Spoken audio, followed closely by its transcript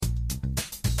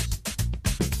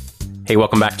Hey,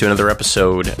 welcome back to another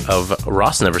episode of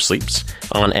Ross Never Sleeps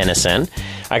on NSN.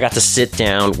 I got to sit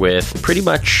down with pretty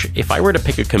much, if I were to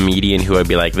pick a comedian who I'd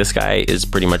be like, this guy is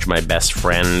pretty much my best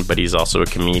friend, but he's also a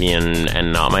comedian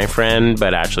and not my friend,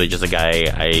 but actually just a guy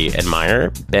I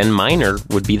admire, Ben Miner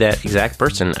would be that exact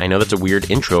person. I know that's a weird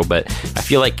intro, but I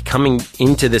feel like coming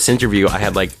into this interview, I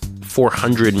had like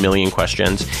 400 million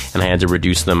questions, and I had to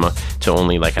reduce them to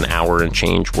only like an hour and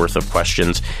change worth of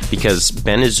questions because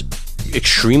Ben is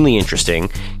extremely interesting.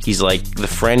 He's like the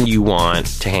friend you want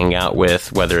to hang out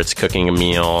with, whether it's cooking a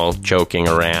meal, joking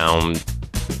around,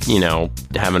 you know,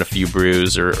 having a few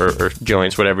brews or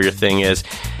joints, whatever your thing is.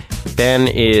 Ben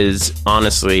is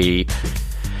honestly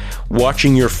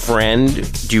watching your friend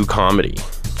do comedy.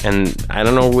 And I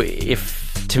don't know if,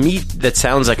 to me, that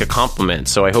sounds like a compliment,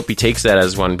 so I hope he takes that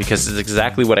as one, because it's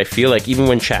exactly what I feel like. Even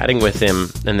when chatting with him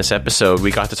in this episode,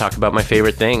 we got to talk about my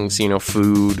favorite things, you know,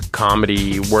 food,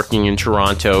 comedy, working in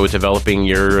Toronto, developing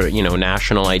your, you know,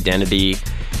 national identity,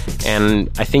 and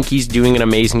I think he's doing an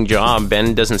amazing job.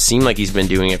 Ben doesn't seem like he's been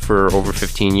doing it for over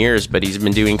 15 years, but he's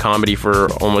been doing comedy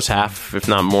for almost half, if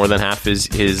not more than half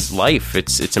his life.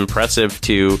 It's impressive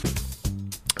to,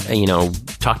 you know,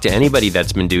 talk to anybody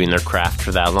that's been doing their craft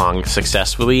for that long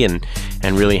successfully and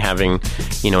really having,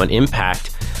 you know, an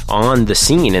impact on the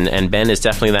scene. And Ben is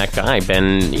definitely that guy.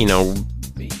 Ben, you know,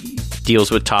 deals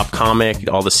with Top Comic,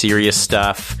 all the serious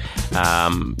stuff. You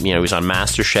know, he was on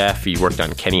MasterChef. He worked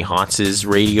on Kenny Hotz's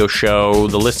radio show.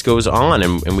 The list goes on,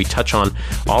 and we touch on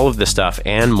all of this stuff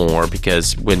and more,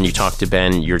 because when you talk to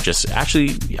Ben, you're just I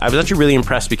was actually really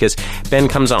impressed, because Ben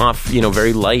comes off, you know,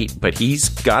 very light, but he's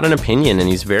got an opinion, and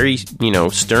he's very, you know,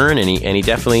 stern, and he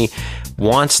definitely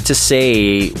wants to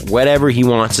say whatever he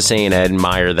wants to say, and I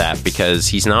admire that, because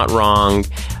he's not wrong.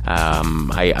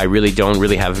 I really don't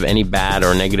really have any bad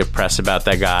or negative press about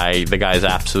that guy. The guy is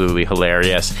absolutely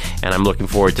hilarious, and I'm looking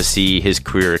forward to see his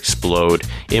career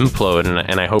implode,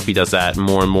 and I hope he does that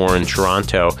more and more in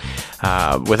Toronto.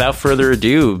 Without further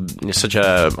ado, it's such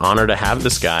an honor to have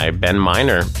this guy, Ben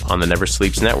Miner, on the Never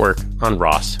Sleeps Network on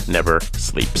Ross Never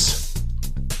Sleeps.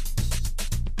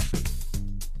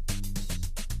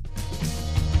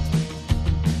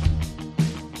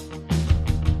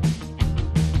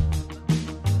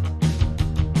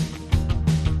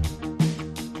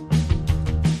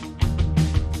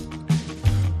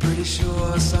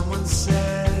 Sure, someone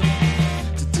said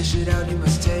to dish it out you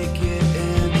must take it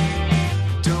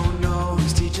in. Don't know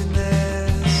who's teaching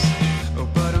this,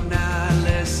 but I'm not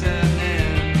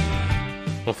listening.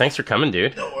 Well, thanks for coming,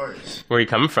 dude. No worries. Where are you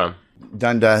coming from?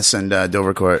 Dundas and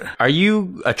Dovercourt. Are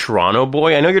you a Toronto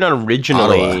boy? I know you're not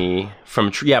originally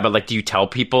from... but like, do you tell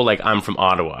people, like, I'm from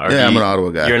Ottawa? Or I'm an Ottawa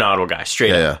guy. You're an Ottawa guy,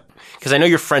 straight up. Yeah. Because I know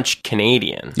you're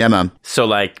French-Canadian. Yeah, man. So,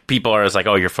 like, people are like,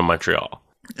 oh, you're from Montreal.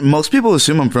 Most people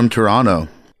assume I'm from Toronto.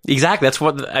 Exactly. That's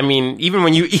what I mean. Even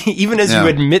when you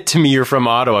admit to me you're from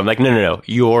Ottawa, I'm like, no,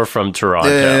 you're from Toronto.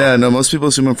 Yeah. No, most people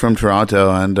assume I'm from Toronto,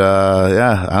 and I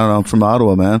don't know, I'm from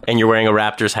Ottawa, man. And you're wearing a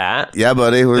Raptors hat. Yeah,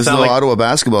 buddy. Where's the Ottawa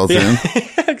basketball team?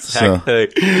 Exactly.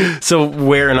 So,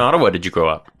 where in Ottawa did you grow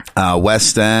up?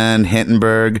 West End,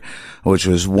 Hintonburg, which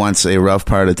was once a rough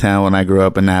part of town when I grew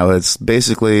up, and now it's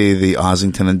basically the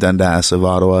Ossington and Dundas of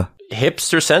Ottawa.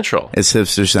 Hipster Central. It's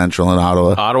hipster central in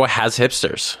Ottawa. Ottawa has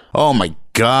hipsters. Oh my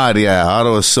God, yeah.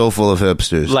 Ottawa's so full of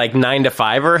hipsters. Like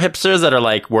 9-to-5er hipsters that are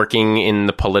like working in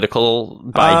the political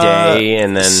by day,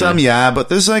 and then... Some, yeah, but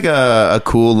there's like a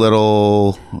cool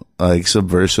little like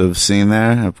subversive scene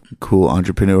there. Cool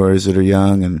entrepreneurs that are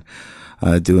young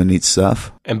and doing neat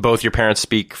stuff. And both your parents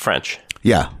speak French?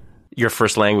 Yeah. Your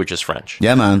first language is French?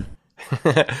 Yeah, man.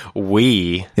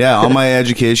 Yeah, all my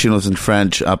education was in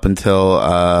French up until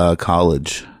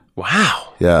college.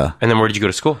 Wow. Yeah. And then where did you go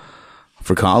to school?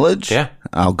 For college? Yeah.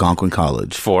 Algonquin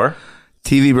College. For?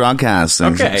 TV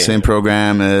broadcasting. Okay. Same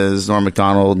program as Norm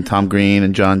Macdonald and Tom Green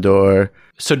and John Doerr.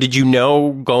 So did you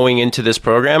know going into this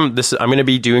program, I'm going to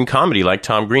be doing comedy like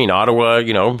Tom Green, Ottawa,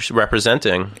 you know,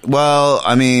 representing? Well,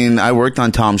 I mean, I worked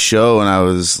on Tom's show when I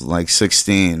was like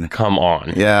 16. Come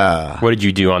on. Yeah. What did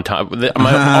you do on Tom? All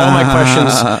my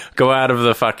questions go out of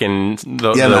the fucking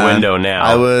the window now.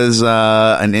 I was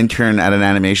an intern at an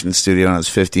animation studio when I was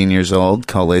 15 years old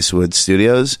called Lacewood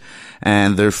Studios.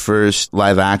 And their first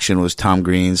live action was Tom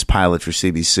Green's pilot for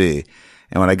CBC.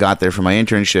 And when I got there for my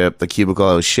internship, the cubicle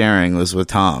I was sharing was with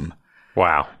Tom.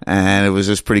 Wow. And it was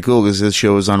just pretty cool because this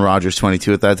show was on Rogers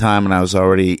 22 at that time, and I was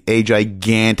already a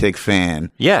gigantic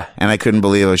fan. Yeah. And I couldn't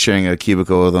believe I was sharing a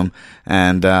cubicle with him.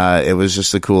 And it was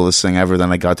just the coolest thing ever.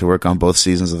 Then I got to work on both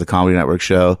seasons of the Comedy Network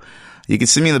show. You can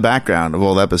see me in the background of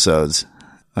old episodes.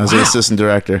 I was the assistant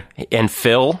director. And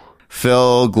Phil?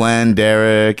 Phil, Glenn,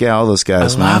 Derek, yeah, all those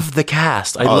guys, I man. love the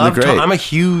cast. I Oh, love they're Tom. great. I'm a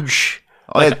huge...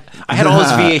 Oh, Like, yeah. I had all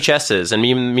his VHSs, and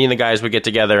me and the guys would get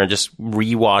together and just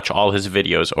rewatch all his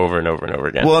videos over and over and over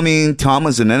again. Well, I mean, Tom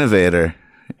was an innovator.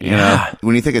 You know,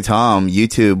 when you think of Tom,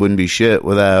 YouTube wouldn't be shit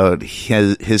without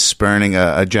his spurning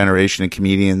a generation of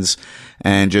comedians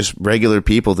and just regular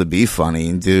people to be funny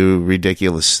and do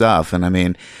ridiculous stuff. And I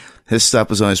mean, his stuff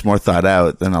was always more thought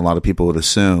out than a lot of people would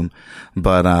assume.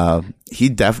 But he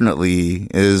definitely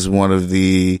is one of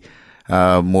the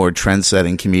more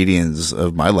trend-setting comedians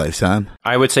of my lifetime.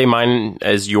 I would say mine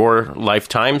as your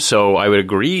lifetime, so I would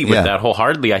agree with Yeah. that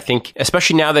wholeheartedly. I think,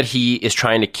 especially now that he is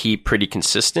trying to keep pretty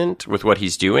consistent with what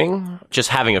he's doing, just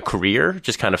having a career,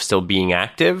 just kind of still being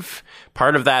active,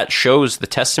 part of that shows the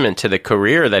testament to the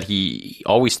career that he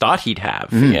always thought he'd have.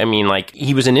 I mean, like,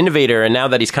 he was an innovator, and now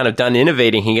that he's kind of done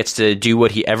innovating, he gets to do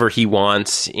whatever he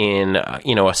wants in,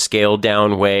 a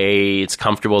scaled-down way. It's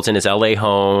comfortable. It's in his LA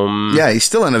home. Yeah, he's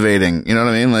still innovating. You know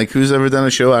what I mean? Like, who's ever done a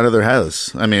show out of their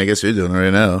house? I mean, I guess you're doing it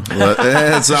right now. But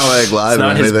it's not like live It's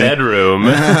not or his anything. bedroom.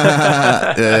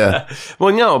 Yeah.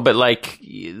 Well, no, but like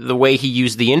the way he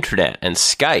used the internet and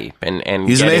Skype and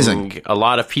He's getting amazing. a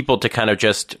lot of people to kind of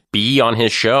just be on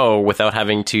his show without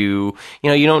having to,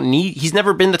 you don't need, he's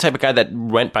never been the type of guy that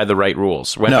went by the right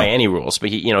rules, went No. by any rules, but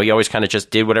he always kind of just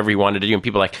did whatever he wanted to do. And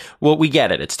people are like, well, we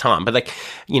get it. It's Tom. But like,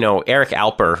 Eric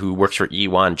Alper, who works for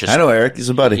E1, just, I know Eric. He's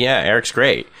a buddy. yeah, Eric's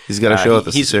great. He's got a show with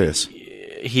us. he's- He's serious.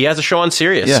 He has a show on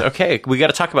Sirius. Yeah. Okay, we got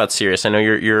to talk about Sirius. I know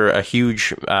you're a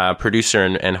huge producer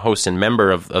and host and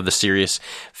member of the Sirius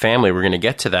family. We're going to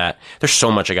get to that. There's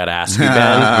so much I got to ask you, Ben.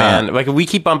 Man, like we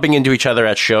keep bumping into each other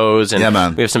at shows, and Yeah,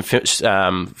 man. we have some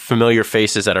familiar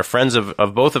faces that are friends of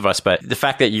both of us. But the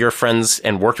fact that you're friends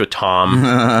and worked with Tom,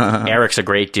 Eric's a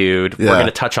great dude. We're Yeah. going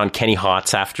to touch on Kenny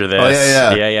Hotz after this.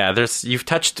 Oh, yeah. yeah. You've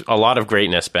touched a lot of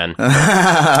greatness, Ben,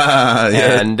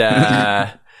 Yeah.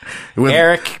 and. With-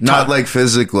 Eric, not like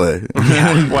physically.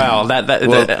 well,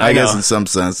 I guess know. in some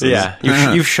senses. Yeah,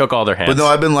 you've shook all their hands. But no,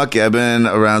 I've been lucky. I've been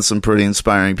around some pretty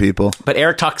inspiring people. But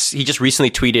Eric he just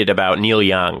recently tweeted about Neil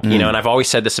Young, Mm. and I've always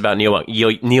said this about Neil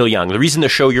Young. The reason the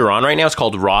show you're on right now is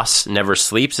called Ross Never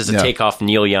Sleeps is a Yeah. takeoff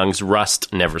Neil Young's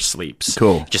Rust Never Sleeps.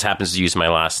 Cool. Just happens to use my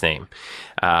last name.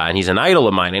 And he's an idol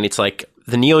of mine, and it's like,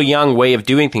 the Neil Young way of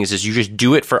doing things is you just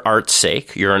do it for art's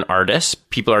sake. You're an artist.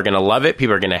 People are going to love it.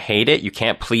 People are going to hate it. You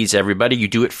can't please everybody. You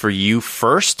do it for you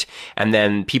first. And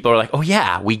then people are like, oh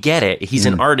yeah, we get it. He's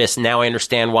an artist. Now I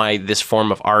understand why this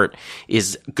form of art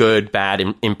is good, bad,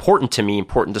 important to me,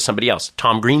 important to somebody else.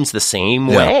 Tom Green's the same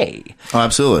way. Oh,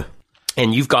 absolutely.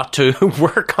 And you've got to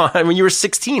work on, when you were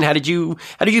 16, how did you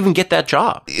even get that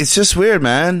job? It's just weird,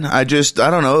 man. I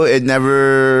don't know. It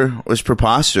never was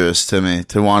preposterous to me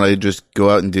to want to just go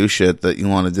out and do shit that you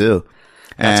want to do.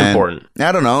 That's And important.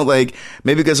 I don't know. Like,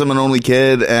 maybe because I'm an only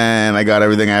kid and I got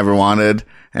everything I ever wanted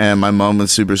and my mom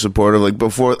was super supportive. Like,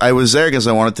 before I was there because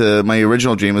my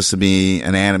original dream was to be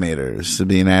an animator, was to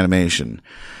be in animation.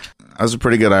 I was a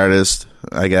pretty good artist,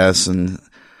 I guess, and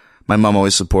my mom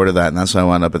always supported that, and that's why I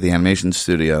wound up at the animation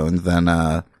studio. And then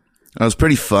I was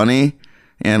pretty funny,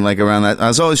 and like around that, I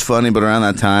was always funny, but around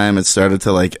that time, it started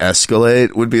to like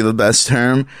escalate, would be the best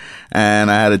term. And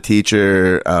I had a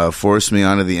teacher force me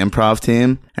onto the improv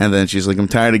team, and then she's like, "I'm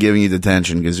tired of giving you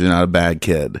detention because you're not a bad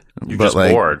kid." You're just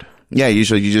bored. Yeah,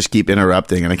 usually you just keep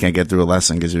interrupting, and I can't get through a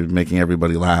lesson because you're making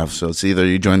everybody laugh. So it's either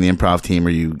you join the improv team or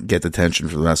you get detention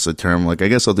for the rest of the term. Like, I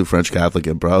guess I'll do French Catholic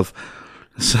improv.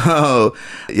 So,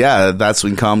 yeah, that's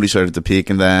when comedy started to peak.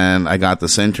 And then I got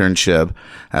this internship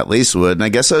at Lacewood. And I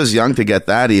guess I was young to get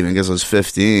that even because I was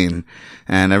 15.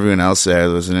 And everyone else there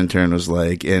was an intern was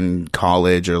like in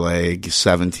college or like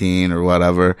 17 or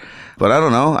whatever. But I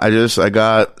don't know. I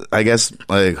got, I guess,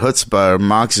 like chutzpah or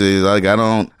moxie. Like,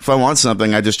 if I want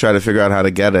something, I just try to figure out how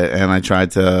to get it. And I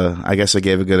guess I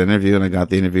gave a good interview and I got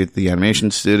the interview at the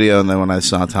animation studio. And then when I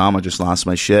saw Tom, I just lost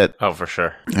my shit. Oh, for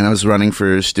sure. And I was running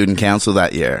for student council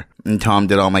that year. And Tom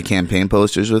did all my campaign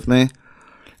posters with me.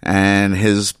 And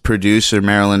his producer,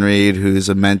 Marilyn Reed, who's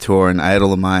a mentor and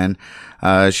idol of mine,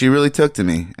 she really took to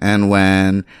me. And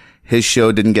when his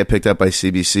show didn't get picked up by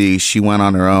CBC, she went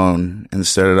on her own and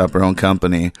started up her own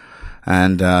company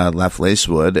and left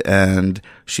Lacewood. And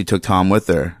she took Tom with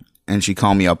her. And she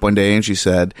called me up one day and she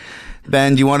said,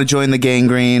 "Ben, do you want to join the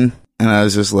Gangrene?" And I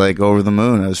was just like over the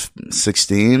moon. I was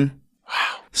 16. Wow.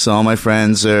 So all my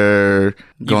friends are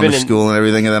going to school and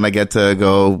everything, and then I get to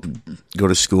go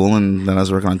to school, and then I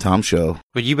was working on Tom's show.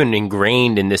 But you've been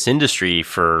ingrained in this industry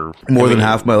for More than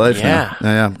half my life yeah. now.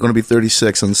 Yeah, I'm going to be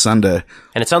 36 on Sunday.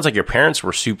 And it sounds like your parents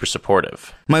were super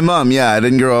supportive. My mom, yeah, I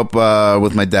didn't grow up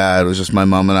with my dad. It was just my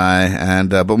mom and I. And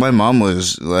but my mom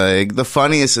was like, the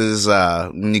funniest is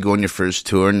when you go on your first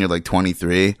tour and you're like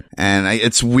 23, and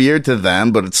it's weird to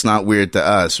them, but it's not weird to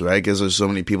us, right? Because there's so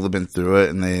many people that have been through it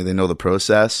and they know the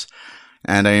process.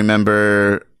 And I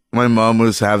remember my mom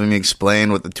was having me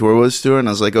explain what the tour was to her, and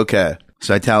I was like, okay.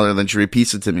 So I tell her, then she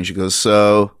repeats it to me. She goes,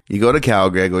 so you go to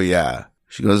Calgary? I go, yeah.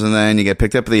 She goes, and then you get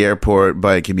picked up at the airport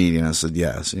by a comedian. I said,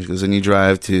 yes. And she goes, and you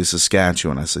drive to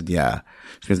Saskatchewan? I said, yeah.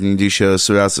 She goes, and you do shows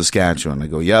throughout Saskatchewan? I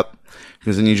go, yep. She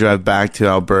goes, and you drive back to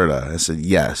Alberta? I said,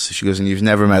 yes. She goes, and you've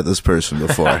never met this person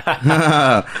before?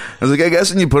 I was like, I guess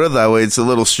when you put it that way, it's a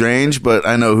little strange, but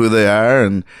I know who they are,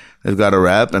 and they've got a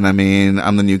rep. And I mean,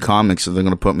 I'm the new comic, so they're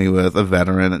going to put me with a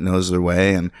veteran that knows their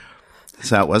way. And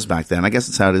that's how it was back then. I guess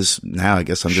it's how it is now. I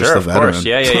guess I'm just a veteran. Of course.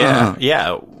 Yeah.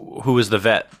 Yeah. Who was the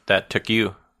vet that picked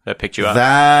you up?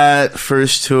 That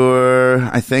first tour,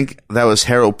 I think that was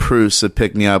Harold Proust that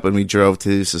picked me up, and we drove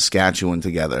to Saskatchewan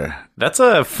together. That's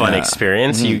a fun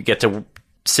experience. Mm-hmm. You get to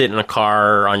sit in a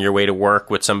car on your way to work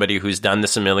with somebody who's done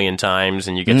this a million times,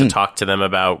 and you get to talk to them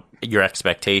about your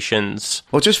expectations.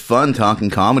 Well, it's just fun talking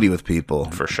comedy with people.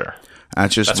 For sure.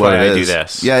 That's what why I it do is.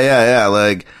 this. Yeah.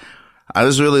 Like, I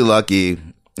was really lucky.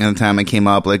 And the time I came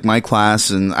up, like my class,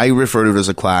 and I refer to it as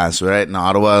a class, right? In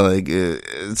Ottawa, like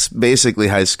it's basically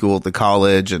high school to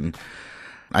college, and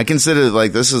I consider it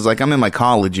like this is like I'm in my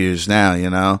college years now, you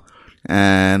know?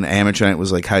 And amateur night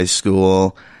was like high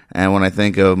school. And when I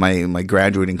think of my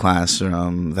graduating class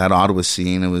from that Ottawa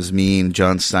scene, it was me and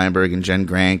John Steinberg and Jen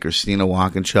Grank, Christina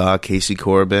Walkinshaw, Casey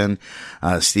Corbin,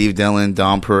 Steve Dillon,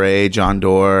 Dom Perret, John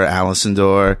Dorr, Allison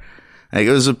Dorr. Like,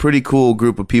 it was a pretty cool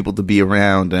group of people to be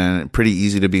around, and pretty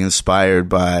easy to be inspired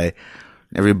by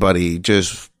everybody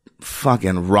just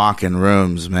fucking rocking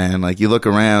rooms, man. Like, you look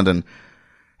around and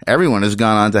everyone has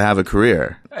gone on to have a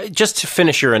career. Just to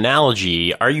finish your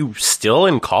analogy, are you still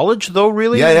in college, though,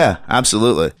 really? Yeah,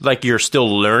 absolutely. Like, you're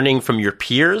still learning from your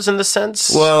peers, in the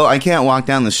sense? Well, I can't walk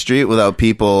down the street without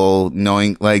people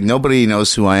knowing, like, nobody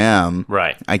knows who I am.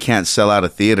 Right. I can't sell out a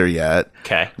theater yet.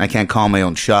 Okay. I can't call my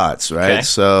own shots, right? Okay.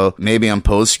 So maybe I'm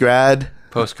post-grad.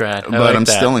 Post-grad. But I'm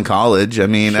still in college. I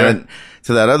mean, Sure.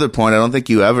 To that other point, I don't think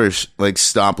you ever, like,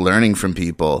 stop learning from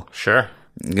people. Sure.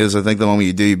 Because I think the moment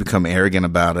you do, you become arrogant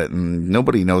about it, and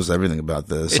nobody knows everything about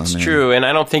this. It's true, and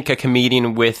I don't think a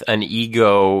comedian with an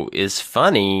ego is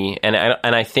funny, and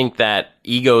I think that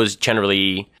egos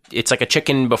generally, it's like a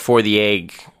chicken before the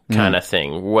egg kind of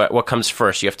thing. What comes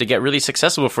first? You have to get really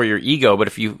successful for your ego, but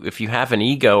if you have an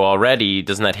ego already,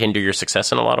 doesn't that hinder your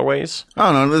success in a lot of ways?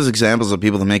 Oh no, there's examples of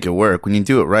people that make it work. When you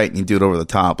do it right and you do it over the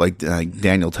top, like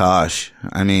Daniel Tosh.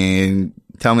 I mean,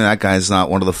 tell me that guy's not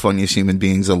one of the funniest human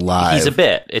beings alive. He's a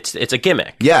bit. It's a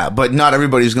gimmick. Yeah, but not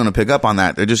everybody's going to pick up on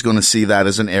that. They're just going to see that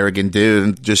as an arrogant dude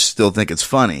and just still think it's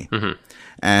funny. Mm-hmm.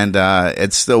 And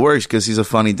it still works because he's a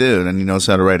funny dude and he knows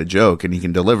how to write a joke and he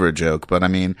can deliver a joke. But I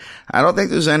mean, I don't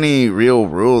think there's any real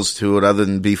rules to it other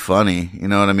than be funny. You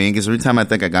know what I mean? Because every time I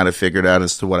think I got it figured out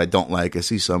as to what I don't like, I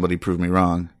see somebody prove me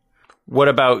wrong. What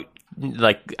about,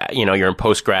 like, you know, you're in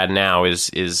post-grad now,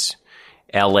 is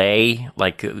LA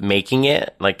like making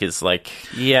it? Like, is like,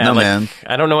 yeah, no, like, man.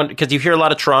 I don't know, because you hear a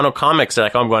lot of Toronto comics that are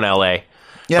like, oh, I'm going to LA.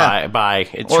 Yeah. Bye.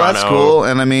 It's well, Toronto. That's cool.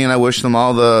 And I mean, I wish them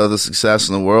all the success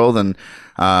in the world, and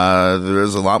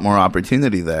there's a lot more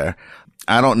opportunity there.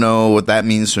 I don't know what that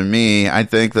means for me. I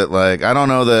think that, like, I don't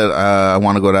know that I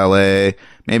want to go to LA,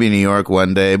 maybe New York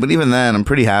one day, but even then, I'm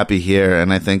pretty happy here,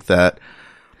 and I think that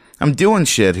I'm doing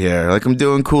shit here. Like, I'm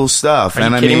doing cool stuff. Are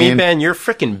you kidding me, Ben? You're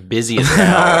freaking busy as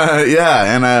hell.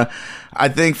 Yeah, and I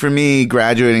think for me,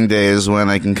 graduating day is when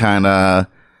I can kind of,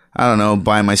 I don't know,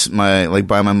 buy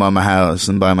buy my mom a house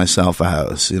and buy myself a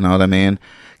house. You know what I mean?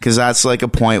 Because that's like a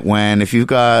point when if you've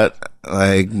got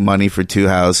like money for 2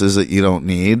 houses that you don't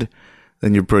need,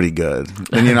 then you're pretty good.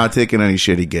 Then you're not taking any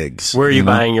shitty gigs. Where are you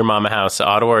buying your mom a house?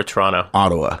 Ottawa or Toronto?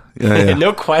 Ottawa. Yeah.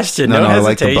 No question. No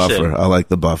hesitation. I like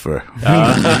the buffer.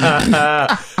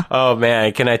 Oh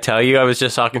man, can I tell you? I was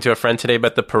just talking to a friend today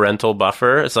about the parental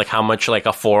buffer. It's like how much like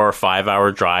a 4 or 5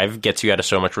 hour drive gets you out of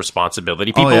so much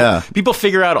responsibility. People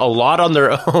figure out a lot on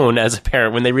their own as a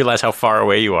parent when they realize how far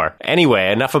away you are.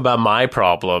 Anyway, enough about my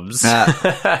problems.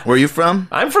 Where are you from?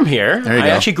 I'm from here. There you I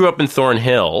go. actually grew up in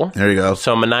Thornhill. There you go.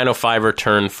 So I'm a 905er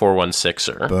turned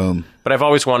 416er. Boom. But I've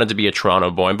always wanted to be a Toronto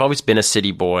boy. I've always been a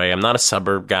city boy. I'm not a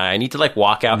suburb guy. I need to like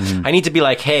walk out. I need to be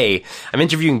like, hey, I'm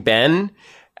interviewing Ben.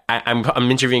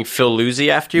 I'm interviewing Phil Luzzi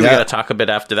after you. Yeah. We got to talk a bit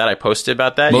after that. I posted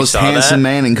about that. Most you saw handsome that?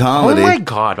 man in comedy. Oh my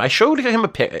God. I showed him a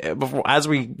pic before, as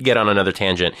we get on another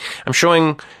tangent. I'm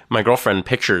showing my girlfriend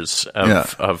pictures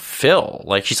of Phil.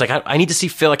 Like, she's like, I need to see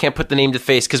Phil. I can't put the name to the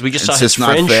face because we just saw It's his just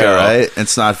not Fringe fair, show. right?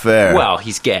 It's not fair. Well,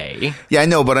 he's gay. Yeah, I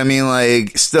know, but I mean,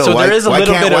 like, still, So why, there is a why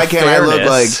little can't, bit of why can't I look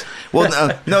like? fairness. Well,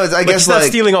 no, I But guess he's not like.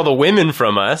 stealing all the women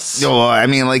from us. Oh, I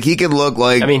mean, like he could look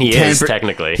like. I mean, he 10 is,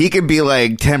 technically. He could be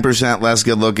like 10% less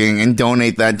good looking and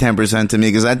donate that 10% to me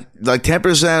because that like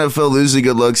 10% of Phil Luzzi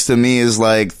good looks to me is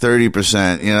like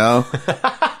 30%, you know.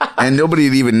 And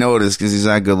nobody'd even notice because he's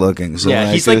not good looking. So Yeah,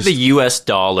 he's like just- the U.S.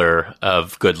 dollar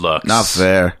of good looks. not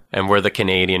fair. And we're the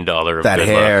Canadian dollar of That good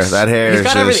hair, looks. that hair He's is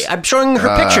got just- everything. I'm showing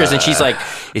her pictures, and she's like,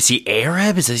 "Is he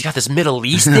Arab? Is he got this Middle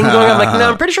East thing going?" I'm like,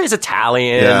 "No, I'm pretty sure he's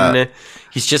Italian." Yeah.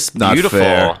 He's just Not beautiful.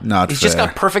 fair. Not He's just fair.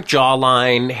 got perfect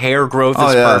jawline. Hair growth Oh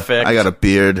is yeah, perfect. I got a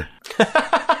beard.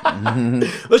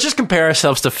 Let's just compare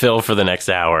ourselves to Phil for the next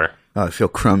hour. Oh, I feel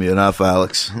crummy enough,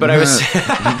 Alex. But I was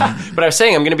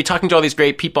saying I'm going to be talking to all these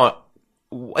great people.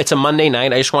 It's a Monday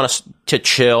night. I just want us to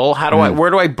chill. Where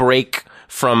do I break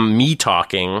from me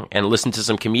talking and listen to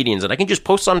some comedians? And I can just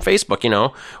post on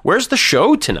Facebook, where's the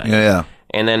show tonight? Yeah.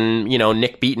 And then,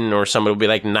 Nick Beaton or somebody will be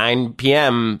like 9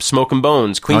 p.m. Smoking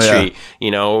Bones, Queen Oh, yeah. Street,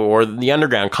 or the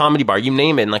Underground Comedy Bar, you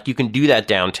name it. And like you can do that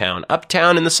downtown.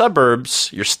 Uptown in the suburbs,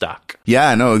 you're stuck. Yeah,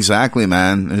 I know exactly,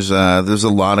 man. There's a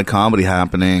lot of comedy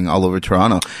happening all over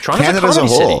Toronto. Toronto's a Canada as a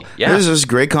comedy whole. city, yeah. There's just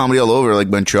great comedy all over. Like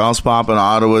Montreal's popping,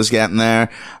 Ottawa's getting there.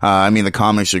 I mean, the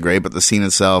comics are great, but the scene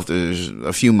itself, there's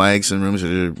a few mics and rooms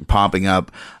that are popping up,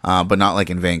 but not like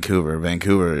in Vancouver.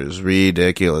 Vancouver is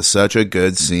ridiculous. Such a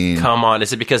good scene. Come on.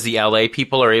 Is it because the LA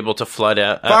people are able to flood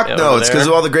out? Fuck no, over it's there? because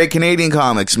of all the great Canadian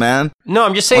comics, man. No,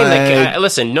 I'm just saying, Like-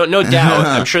 listen, no doubt.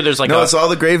 I'm sure there's like No, it's all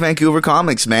the great Vancouver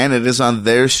comics, man. It is on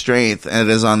their strength, and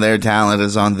it is on their talent, it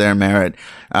is on their merit.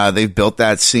 They've built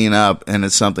that scene up, and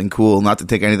it's something cool. Not to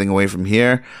take anything away from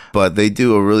here, but they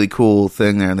do a really cool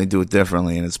thing there, and they do it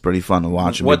differently, and it's pretty fun to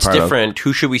watch. And What's be part of. different?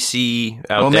 Who should we see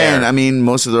out Well, there? man, I mean,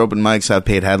 most of their open mics have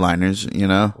paid headliners,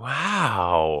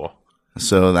 Wow.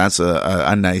 So that's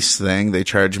a nice thing. They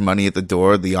charge money at the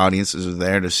door. The audiences are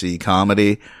there to see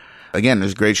comedy. Again,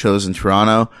 there's great shows in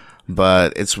Toronto,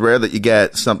 but it's rare that you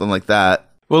get something like that.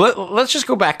 Well, let's just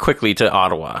go back quickly to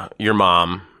Ottawa. Your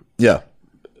mom, Yeah.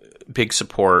 big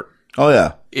support. Oh,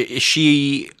 yeah. Is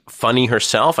she funny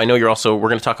herself? I know we're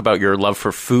going to talk about your love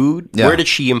for food. Yeah. Where did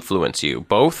she influence you?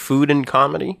 Both food and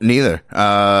comedy? Neither.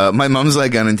 My mom's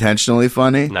like unintentionally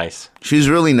funny. Nice. She's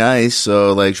really nice,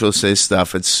 so like she'll say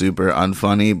stuff that's super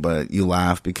unfunny, but you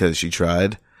laugh because she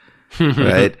tried,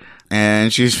 right?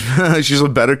 And she's a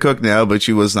better cook now, but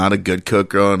she was not a good cook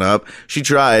growing up. She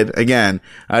tried. Again,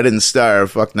 I didn't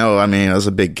starve. Fuck no. I mean, I was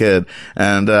a big kid,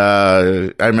 and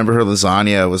I remember her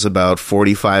lasagna was about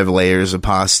 45 layers of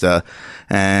pasta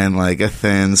and like a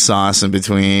thin sauce in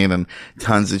between and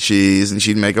tons of cheese, and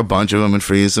she'd make a bunch of them and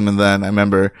freeze them, and then I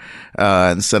remember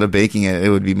instead of baking it, it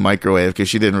would be microwave because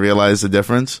she didn't realize the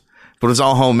difference. But it was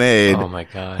all homemade. Oh, my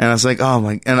God. And I was like,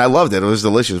 and I loved it. It was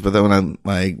delicious. But then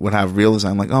when I would have real lasagna,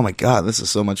 I'm like, oh my God, this is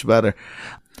so much better.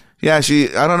 Yeah,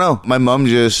 I don't know. My mom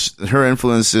her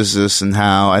influence is this and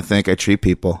how I think I treat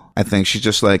people. I think she's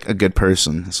just like a good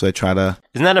person. So I try to.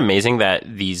 Isn't that amazing that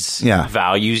these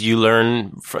values you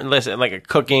learn from, listen, like a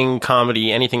cooking,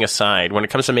 comedy, anything aside, when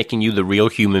it comes to making you the real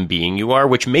human being you are,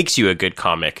 which makes you a good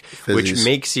comic, which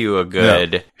makes you a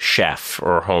good chef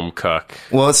or home cook.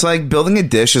 Well, it's like building a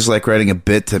dish is like writing a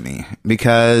bit to me,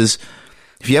 because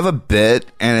if you have a bit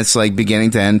and it's like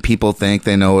beginning to end, people think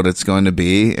they know what it's going to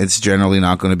be. It's generally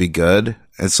not going to be good.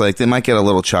 It's like they might get a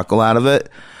little chuckle out of it,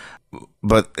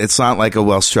 but it's not like a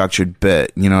well-structured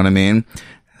bit. You know what I mean?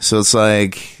 So it's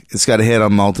like it's got to hit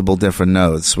on multiple different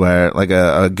notes, where like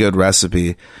a good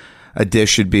recipe, a dish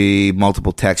should be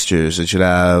multiple textures. It should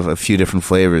have a few different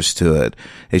flavors to it.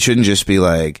 It shouldn't just be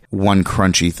like one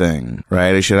crunchy thing,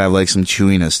 right? It should have like some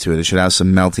chewiness to it. It should have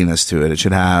some meltiness to it. It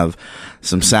should have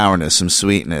some sourness, some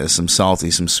sweetness, some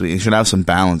salty, some sweet. It should have some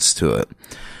balance to it.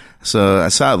 So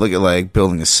that's how I look at like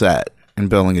building a set and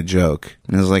building a joke.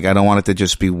 And it's like, I don't want it to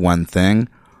just be one thing.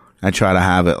 I try to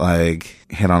have it like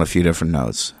hit on a few different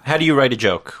notes. How do you write a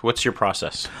joke? What's your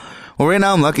process? Well, right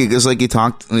now I'm lucky because like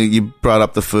you brought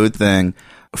up the food thing.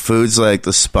 Food's like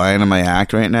the spine of my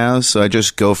act right now. So I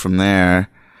just go from there,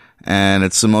 and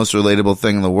it's the most relatable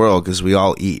thing in the world because we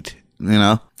all eat,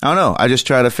 I don't know. I just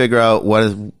try to figure out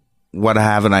what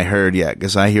haven't I heard yet,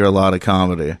 because I hear a lot of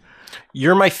comedy.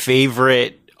 You're my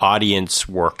favorite audience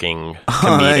working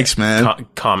comedic thanks, man.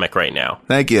 comic right now.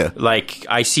 Thank you. Like,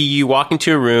 I see you walk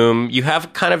into a room, you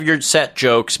have kind of your set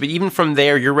jokes, but even from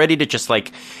there, you're ready to just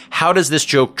like, how does this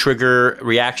joke trigger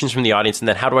reactions from the audience? And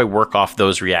then how do I work off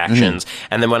those reactions?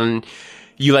 And then when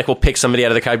you like will pick somebody out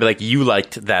of the crowd, be like, you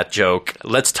liked that joke.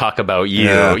 Let's talk about you.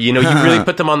 Yeah. You know, you really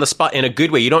put them on the spot in a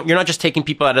good way. You're not just taking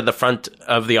people out of the front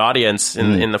of the audience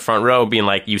in the front row being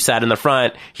like, you sat in the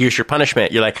front, here's your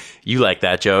punishment. You're like, you like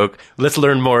that joke. Let's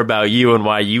learn more about you and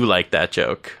why you like that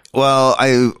joke. Well,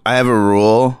 I have a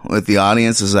rule with the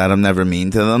audience is that I'm never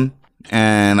mean to them,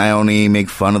 and I only make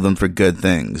fun of them for good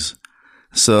things.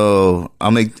 So I'll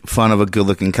make fun of a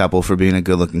good-looking couple for being a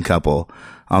good-looking couple.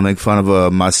 I'll make fun of a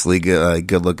muscly,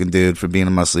 good-looking dude for being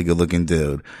a muscly, good-looking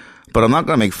dude. But I'm not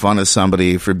going to make fun of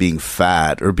somebody for being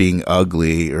fat or being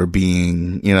ugly or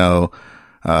being, or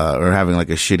having like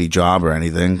a shitty job or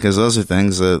anything. Because those are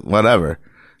things that, whatever.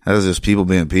 That's just people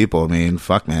being people. I mean,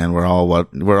 fuck, man. We're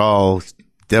all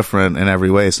different in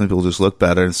every way. Some people just look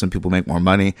better and some people make more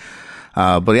money.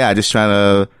 But yeah, I just try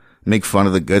to make fun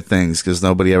of the good things because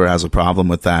nobody ever has a problem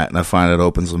with that. And I find it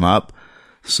opens them up.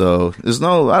 So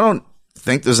I don't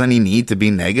think there's any need to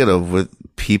be negative with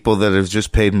people that have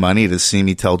just paid money to see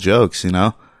me tell jokes,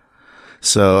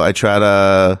 So I try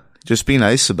to just be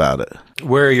nice about it.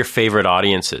 Where are your favorite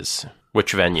audiences?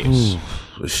 Which venues?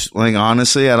 Like,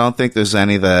 honestly, I don't think there's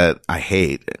any that I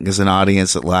hate because an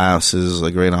audience that laughs is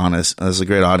a great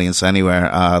audience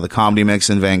anywhere. The Comedy Mix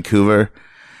in Vancouver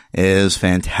is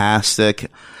fantastic.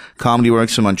 Comedy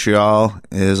Works in Montreal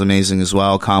is amazing as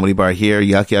well. Comedy Bar here,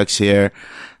 Yuck Yuck's here,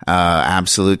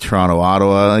 Absolute Toronto,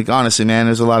 Ottawa. Like, honestly, man,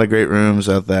 there's a lot of great rooms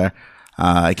out there.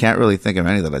 I can't really think of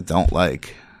any that I don't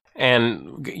like.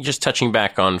 And just touching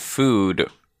back on food,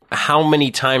 how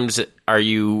many times are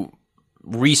you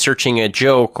researching a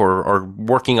joke or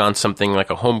working on something like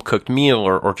a home-cooked meal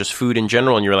or just food in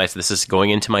general and you realize this is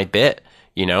going into my bit?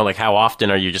 Like how often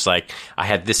are you just like, I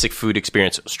had this food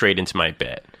experience straight into my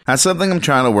bit? That's something I'm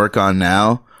trying to work on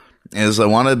now is I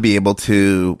want to be able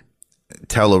to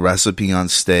tell a recipe on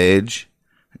stage,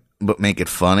 but make it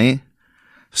funny.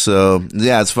 So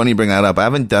yeah, it's funny you bring that up. I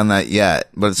haven't done that yet,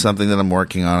 but it's something that I'm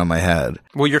working on in my head.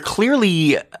 Well, you're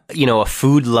clearly, a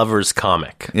food lover's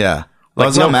comic. Yeah. Well,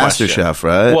 it's on MasterChef,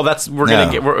 right?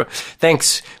 Well,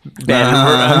 thanks, Ben.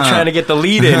 I'm trying to get the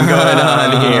lead in going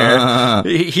on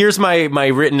here. Here's my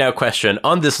written out question.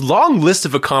 On this long list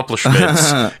of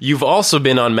accomplishments, you've also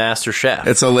been on MasterChef.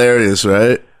 It's hilarious,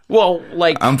 right? Well,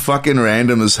 like, I'm fucking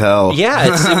random as hell.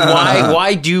 Yeah, it's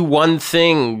why do one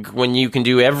thing when you can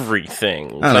do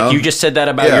everything? Like you just said that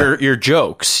about your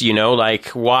jokes, like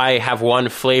why have one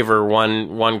flavor,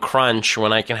 one crunch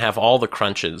when I can have all the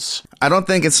crunches? I don't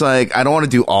think it's like I don't want to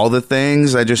do all the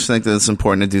things. I just think that it's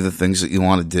important to do the things that you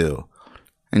want to do.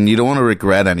 And you don't want to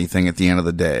regret anything at the end of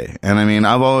the day. And I mean,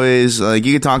 I've always, you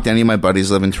can talk to any of my buddies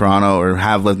who live in Toronto or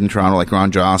have lived in Toronto, like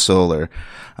Ron Jossel or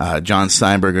John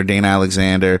Steinberg or Dana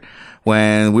Alexander.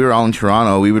 When we were all in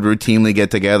Toronto, we would routinely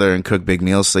get together and cook big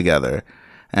meals together.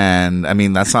 And I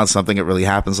mean, that's not something that really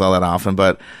happens all that often,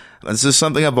 but it's just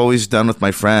something I've always done with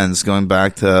my friends going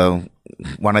back to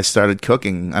when I started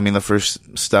cooking. I mean, the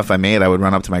first stuff I made, I would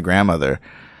run up to my grandmother.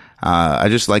 I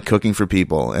just like cooking for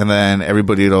people. And then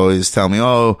everybody would always tell me,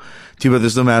 oh, too bad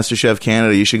there's no MasterChef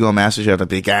Canada. You should go on MasterChef. I'd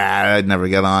be like, I'd never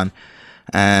get on.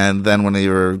 And then when they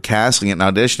were casting it and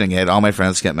auditioning it, all my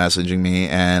friends kept messaging me.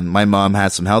 And my mom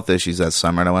had some health issues that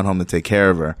summer, and I went home to take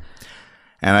care of her.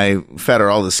 And I fed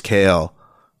her all this kale.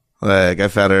 Like, I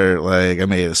fed her, I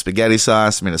made a spaghetti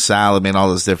sauce, made a salad, made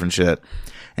all this different shit.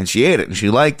 And she ate it, and she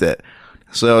liked it.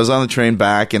 So I was on the train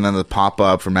back, and then the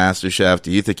pop-up for MasterChef,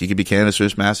 do you think you could be Canada's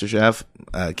first MasterChef?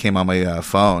 Came on my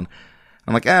phone.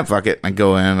 I'm like, fuck it. I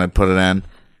go in, I put it in.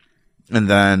 And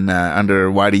then under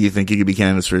why do you think you could be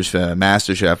Canada's first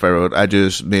MasterChef, I wrote, I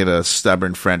just made a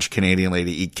stubborn French-Canadian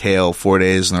lady eat kale 4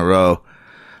 days in a row.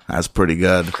 That's pretty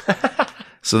good.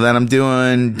 So then I'm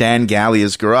doing Dan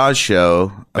Gallia's Garage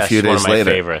Show a few days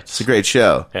later. Favorites. It's a great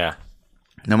show. Yeah.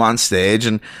 And I'm on stage,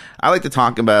 and I like to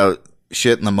talk about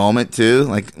shit in the moment too,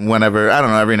 like whenever, I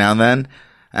don't know, every now and then.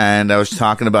 And I was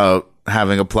talking about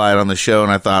having applied on the show,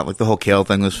 and I thought like the whole kale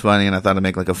thing was funny, and I thought I'd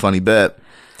make like a funny bit.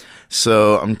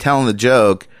 So I'm telling the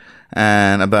joke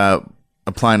and about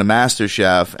applying to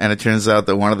MasterChef, and it turns out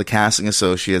that one of the casting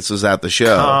associates was at the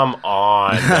show. Come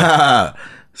on.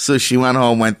 So she went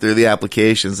home, went through the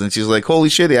applications, and she's like, holy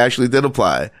shit, he actually did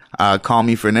apply. Called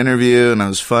me for an interview, and I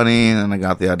was funny, and I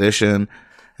got the audition.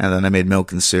 And then I made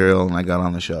milk and cereal, and I got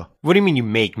on the show. What do you mean you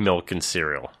make milk and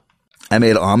cereal? I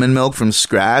made almond milk from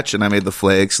scratch, and I made the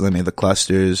flakes, and I made the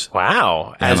clusters.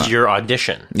 Wow. As your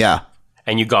audition. Yeah.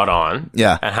 And you got on.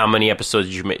 Yeah. And how many episodes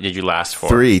did you last for?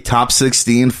 3 top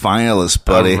 16 finalists,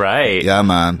 buddy. All right. Yeah,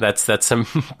 man. That's some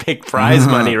big prize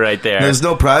money right there. There's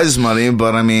no prize money,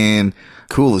 but I mean,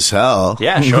 cool as hell.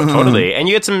 Yeah, sure, totally. And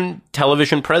you get some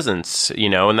television presence,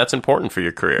 and that's important for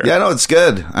your career. Yeah, no, it's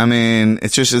good. I mean,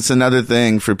 it's another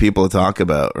thing for people to talk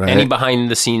about, right? Any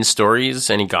behind the scenes stories,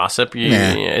 any gossip? Nah.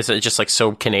 Is it just like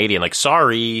so Canadian? Like,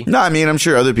 sorry. No, I mean, I'm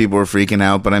sure other people were freaking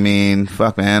out, but I mean,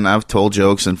 fuck, man, I've told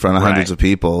jokes in front of hundreds of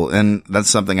people, and that's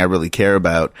something I really care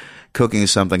about. Cooking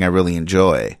is something I really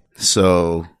enjoy.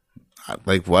 So,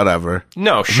 like, whatever.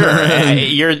 No, sure.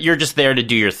 You're just there to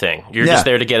do your thing. You're just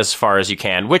there to get as far as you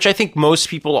can, which I think most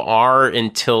people are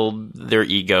until their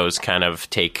egos kind of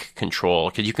take control.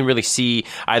 Because you can really see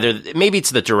either, maybe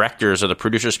it's the directors or the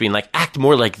producers being like, act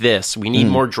more like this. We need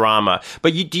more drama.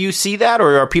 But do you see that,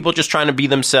 or are people just trying to be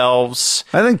themselves?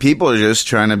 I think people are just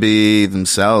trying to be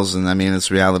themselves, and I mean, it's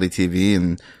reality TV,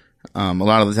 and a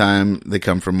lot of the time they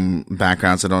come from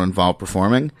backgrounds that don't involve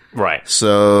performing. Right.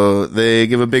 So they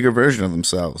give a bigger version of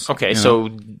themselves. Okay, so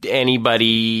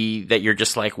anybody that you're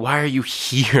just like, why are you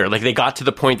here? Like, they got to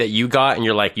the point that you got, and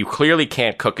you're like, you clearly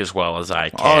can't cook as well as I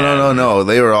can. Oh, no.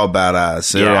 They were all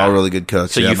badass. They were all really good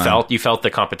cooks. So you felt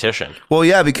the competition. Well,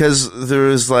 yeah, because there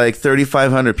was like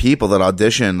 3,500 people that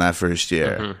auditioned that first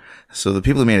year. Mm-hmm. So the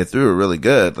people who made it through were really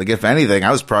good. Like, if anything,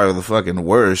 I was probably the fucking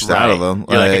worst out of them.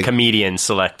 You're like a comedian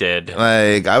selected.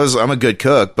 Like, I'm a good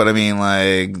cook, but I mean,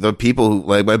 like, the people who,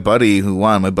 like, my buddy who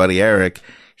won, my buddy Eric,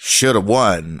 should have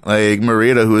won. Like,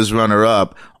 Marita, who was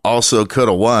runner-up, also could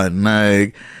have won.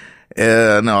 Like,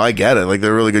 no, I get it. Like,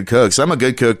 they're really good cooks. I'm a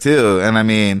good cook, too. And I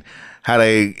mean, had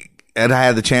I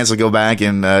had the chance to go back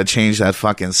and change that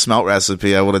fucking smelt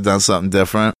recipe, I would have done something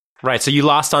different. Right, so you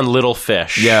lost on Little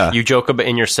Fish. Yeah. You joke about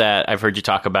in your set, I've heard you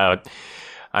talk about,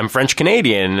 I'm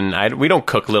French-Canadian, and we don't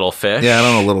cook Little Fish. Yeah, I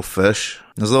don't know Little Fish.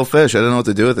 There's Little Fish. I didn't know what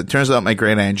to do with it. Turns out my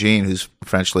great Aunt Jean, who's a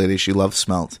French lady, she loves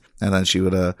smelt. And then she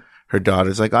would, her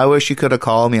daughter's like, I wish you could have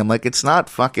called me. I'm like, it's not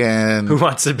fucking Who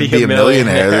Wants to Be a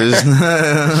Millionaire?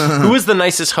 Who was the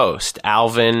nicest host?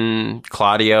 Alvin,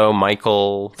 Claudio,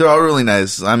 Michael? They're all really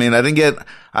nice. I mean, I get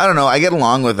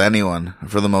along with anyone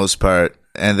for the most part.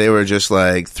 And they were just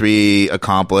like 3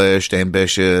 accomplished,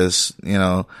 ambitious,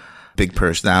 big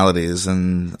personalities.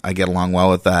 And I get along well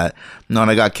with that. And when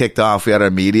I got kicked off, we had our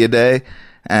media day,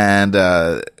 and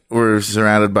we're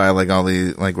surrounded by like all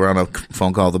the, like, we're on a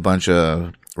phone call with a bunch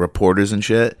of reporters and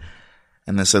shit.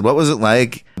 And they said, what was it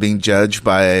like being judged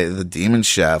by the Demon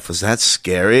Chef? Was that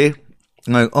scary?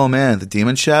 I'm like, oh man, the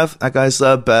Demon Chef? That guy's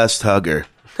the best hugger.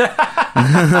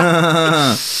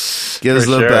 Gives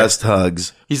the best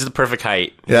hugs. He's the perfect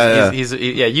height. Yeah.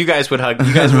 You guys would hug.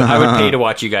 I would pay to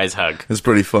watch you guys hug. It's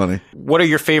pretty funny. What are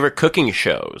your favorite cooking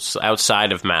shows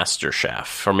outside of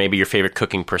MasterChef, or maybe your favorite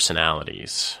cooking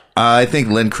personalities? I think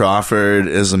Lynn Crawford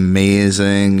is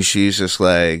amazing. She's just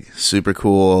like super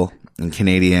cool and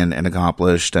Canadian and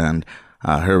accomplished, and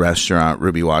her restaurant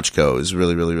Ruby Watch Co. is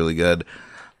really, really, really good.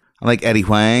 I like Eddie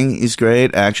Huang. He's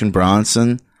great. Action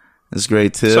Bronson is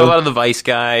great too. So a lot of the Vice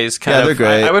guys, they're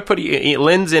great. I would put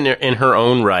Lynn's in her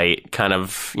own right, kind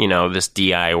of, this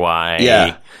DIY.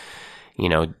 Yeah.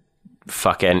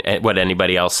 Fuck what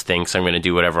anybody else thinks. I'm going to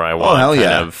do whatever I want. Oh, hell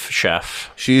yeah. Kind of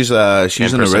chef. She's an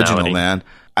original, man.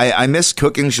 I miss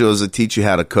cooking shows that teach you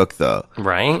how to cook, though.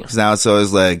 Right. Because now it's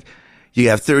always like, you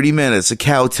have 30 minutes, a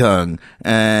cow tongue,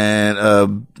 and a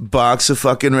box of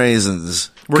fucking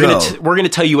raisins. We're gonna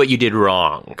tell you what you did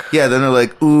wrong. Yeah, then they're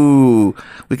like, ooh,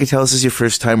 we could tell this is your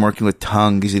first time working with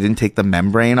tongue because you didn't take the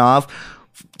membrane off.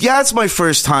 Yeah, it's my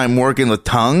first time working with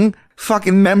tongue.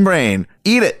 Fucking membrane.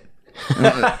 Eat it.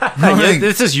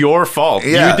 This is your fault.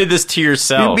 Yeah. You did this to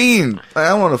yourself. What do you mean? I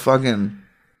don't want to fucking...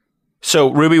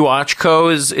 So Ruby Watch Co.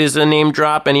 is a name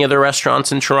drop. Any other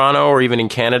restaurants in Toronto or even in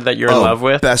Canada that you're in love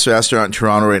with? Best restaurant in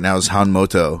Toronto right now is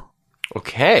Hanmoto.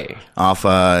 Okay. Off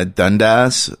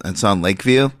Dundas. It's on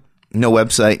Lakeview. No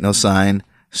website, no sign.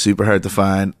 Super hard to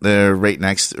find. They're right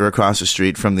across the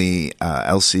street from the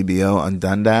LCBO on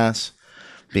Dundas,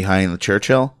 behind the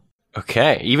Churchill.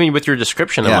 Okay. Even with your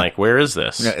description, I'm like, where is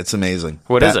this? Yeah, it's amazing.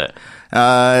 What is it?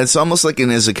 It's almost like an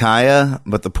izakaya,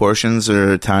 but the portions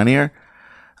are tinier.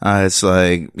 It's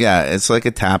like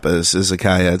a tapas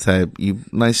izakaya type.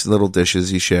 Nice little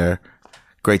dishes you share.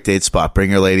 Great date spot. Bring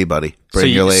your lady, buddy.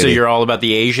 Bring your lady. So you're all about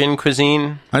the Asian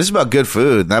cuisine? I'm just about good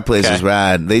food. That place is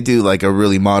rad. They do like a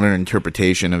really modern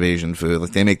interpretation of Asian food.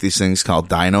 Like, they make these things called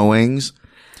dino wings,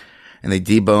 and they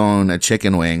debone a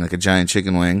chicken wing, like a giant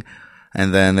chicken wing,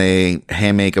 and then they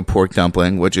hand make a pork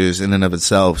dumpling, which is in and of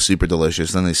itself super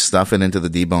delicious. Then they stuff it into the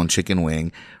deboned chicken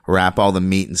wing, wrap all the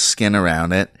meat and skin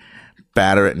around it,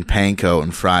 batter it in panko,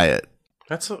 and fry it.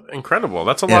 That's incredible.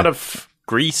 That's a lot of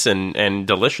grease and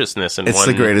deliciousness in one. It's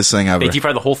the greatest thing ever. They deep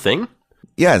fry the whole thing?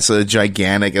 Yeah, it's a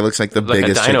gigantic. It looks like the Like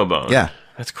biggest a dino bone. Yeah.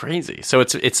 That's crazy. So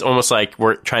it's almost like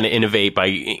we're trying to innovate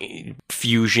by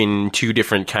fusion two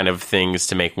different kind of things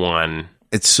to make one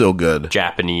It's so good.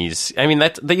 Japanese. I mean,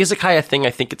 that the izakaya thing,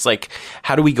 I think it's like,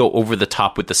 how do we go over the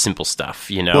top with the simple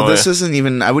stuff, you know? Well, this isn't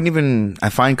even, I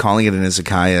find calling it an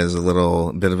izakaya is a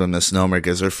little bit of a misnomer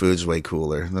because their food's way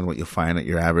cooler than what you'll find at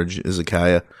your average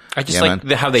izakaya. I just like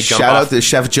how they jump Shout off. out to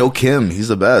Chef Joe Kim. He's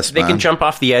the best, They man. can jump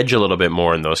off the edge a little bit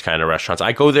more in those kind of restaurants.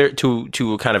 I go there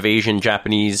to a kind of Asian,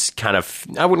 Japanese kind of,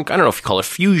 I don't know if you call it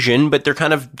fusion, but they're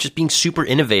kind of just being super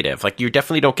innovative. Like, you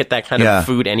definitely don't get that kind of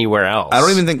food anywhere else. I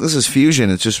don't even think this is fusion.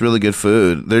 It's just really good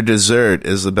food. Their dessert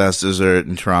is the best dessert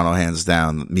in Toronto, hands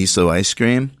down. Miso ice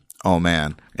cream. Oh,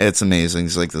 man. It's amazing.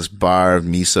 It's like this bar of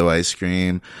miso ice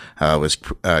cream with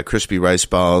crispy rice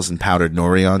balls and powdered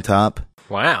nori on top.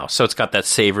 Wow. So it's got that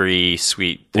savory,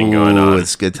 sweet thing going on.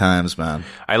 It's good times, man.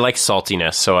 I like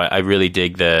saltiness, so I really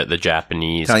dig the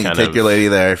Japanese Kind kind of take your lady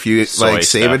there. If you soy like,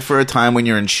 save stuff. it for a time when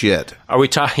you're in shit. Are we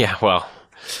talking? Yeah, well.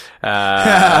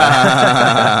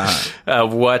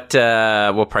 What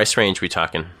price range we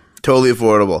talking? Totally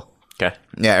affordable. Okay.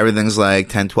 Yeah, everything's like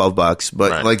 $10, $12,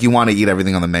 but Right. like you want to eat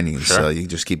everything on the menu, Sure. so you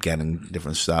just keep getting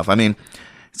different stuff. I mean,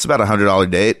 it's about $100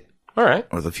 date All right.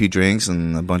 with a few drinks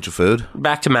and a bunch of food.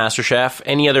 Back to MasterChef.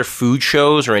 Any other food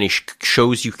shows or any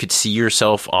shows you could see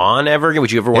yourself on ever again?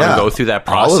 Would you ever want to go through that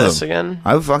all of process them. again?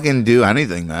 I would fucking do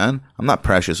anything, man. I'm not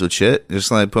precious with shit.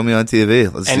 Just like put me on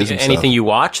TV. Let's do some Anything stuff. you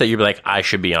watch that you'd be like, I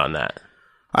should be on that?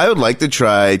 I would like to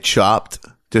try Chopped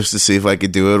just to see if I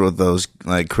could do it with those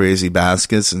like crazy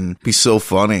baskets and be so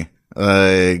funny.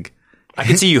 Like I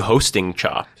could see you hosting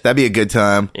Chop. that'd be a good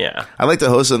time. Yeah. I like to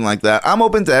host something like that. I'm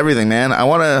open to everything, man. I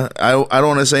don't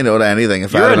want to say no to anything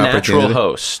if You're I have a an natural opportunity.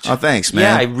 host. Oh, thanks, man.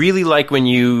 Yeah, I really like when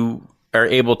you are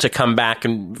able to come back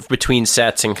and between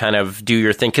sets and kind of do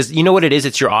your thing. Because you know what it is?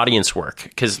 It's your audience work.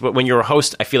 Because when you're a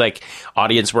host, I feel like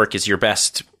audience work is your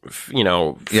best,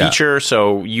 feature.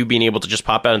 So you being able to just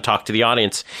pop out and talk to the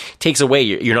audience takes away.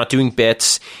 You're not doing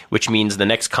bits, which means the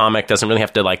next comic doesn't really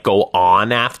have to like go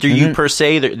on after you per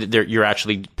se. You're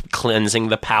actually cleansing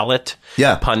the palate,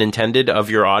 Yeah. pun intended, of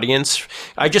your audience.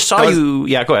 I just saw you.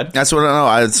 Yeah, go ahead. That's what I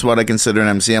know. That's what I consider an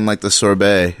MC. I'm like the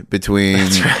sorbet between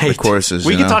the courses.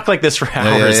 We you can know? talk like this for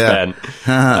hours, yeah. Ben.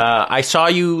 I saw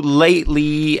you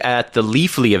lately at the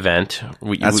Leafly event.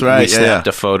 That's right, We yeah, snapped yeah.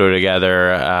 a photo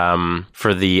together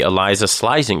for the Eliza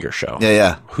Schlesinger show. Yeah,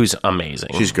 yeah. Who's amazing.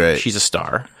 She's great. She's a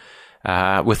star.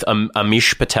 With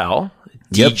Amish Patel.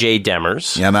 Yep. DJ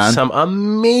Demers. Yeah, man. Some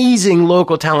amazing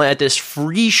local talent at this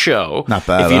free show. Not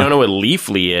bad, If you huh? don't know what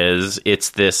Leafly is,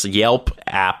 it's this Yelp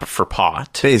app for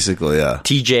pot. Basically, yeah.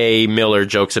 TJ Miller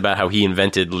jokes about how he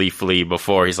invented Leafly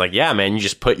before. He's like, yeah, man, you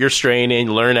just put your strain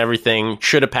in, learn everything,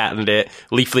 should have patented it.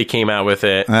 Leafly came out with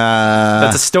it.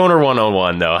 That's a stoner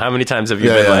 101, though. How many times have you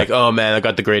been yeah. like, oh, man, I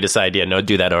got the greatest idea. No,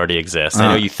 dude, that already exists. I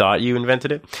know you thought you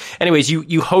invented it. Anyways, you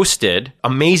hosted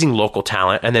amazing local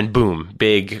talent, and then boom,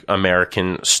 big American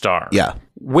star. Yeah.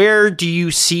 Where do you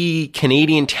see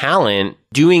Canadian talent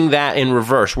doing that in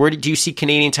reverse? Where do you see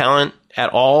Canadian talent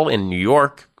at all in New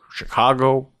York,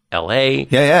 Chicago, LA?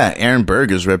 Yeah. Aaron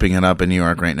Berg is ripping it up in New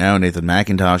York right now. Nathan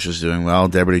McIntosh is doing well.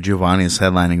 Deborah Giovanni is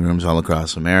headlining rooms all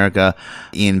across America.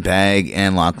 Ian Bagg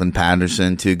and Lachlan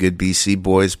Patterson, two good BC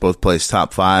boys, both placed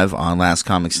top 5 on Last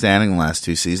Comic Standing the last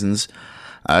 2 seasons.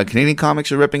 Canadian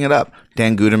comics are ripping it up.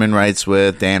 Dan Guterman writes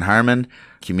with Dan Harmon,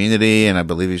 Community, and I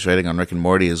believe he's writing on Rick and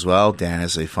Morty as well. Dan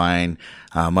is a fine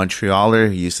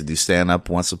Montrealer. He used to do stand-up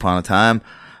once upon a time.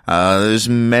 There's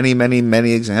many, many,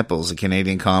 many examples of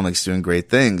Canadian comics doing great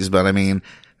things, but I mean,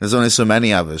 there's only so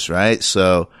many of us, right?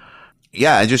 So,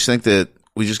 yeah, I just think that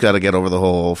we just got to get over the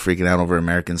whole freaking out over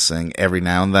Americans thing every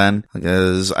now and then,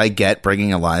 because I get bringing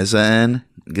Eliza in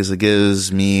because it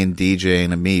gives me and DJ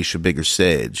and Amish a bigger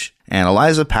stage. And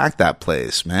Eliza packed that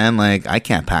place, man. Like, I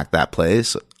can't pack that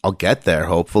place. I'll get there,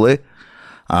 hopefully.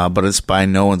 But it's by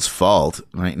no one's fault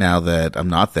right now that I'm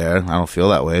not there. I don't feel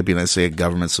that way. It'd be nice to get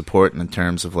government support in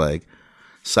terms of like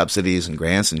subsidies and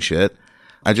grants and shit.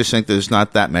 I just think there's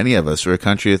not that many of us. We're a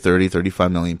country of 30,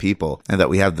 35 million people. And that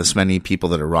we have this many people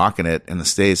that are rocking it in the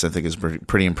States, I think is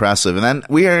pretty impressive. And then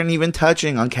we aren't even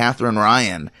touching on Catherine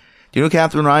Ryan. Do you know who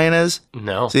Catherine Ryan is?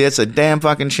 No. See, it's a damn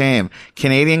fucking shame.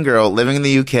 Canadian girl living in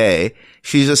the UK.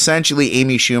 She's essentially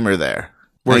Amy Schumer there.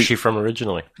 Where's she from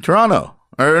originally? Toronto.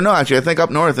 Or no, actually, I think up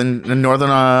north in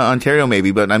northern Ontario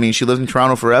maybe. But I mean, she lived in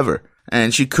Toronto forever.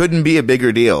 And she couldn't be a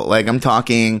bigger deal. Like, I'm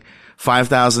talking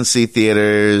 5,000 seat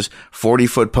theaters,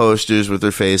 40-foot posters with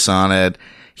her face on it.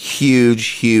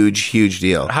 Huge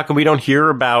deal. How come we don't hear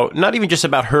about, not even just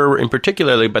about her in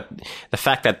particularly, but the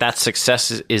fact that that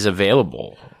success is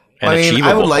available and achievable?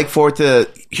 I would like for it to,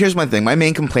 here's my thing. My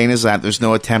main complaint is that there's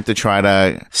no attempt to try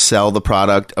to sell the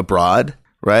product abroad,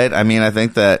 right? I mean, I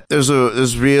think that there's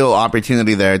real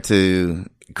opportunity there to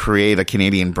create a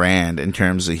Canadian brand in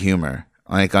terms of humor,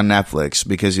 like on Netflix,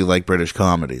 because you like British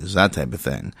comedies, that type of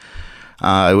thing.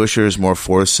 I wish there was more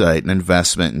foresight and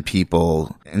investment in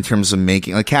people in terms of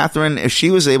making, like Catherine, if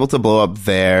she was able to blow up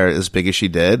there as big as she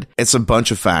did, it's a bunch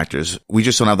of factors. We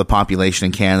just don't have the population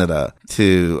in Canada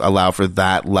to allow for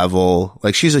that level.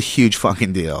 Like, she's a huge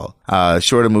fucking deal.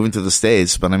 Short of moving to the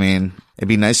States, but I mean, it'd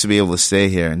be nice to be able to stay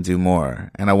here and do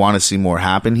more. And I want to see more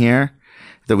happen here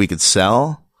that we could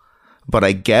sell. But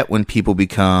I get when people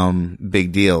become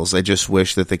big deals. I just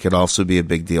wish that they could also be a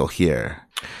big deal here.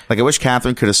 Like, I wish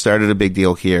Catherine could have started a big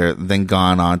deal here, then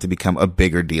gone on to become a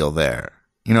bigger deal there.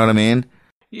 You know what I mean?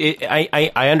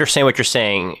 I understand what you're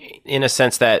saying in a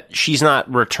sense that she's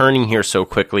not returning here so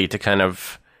quickly to kind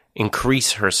of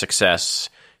increase her success.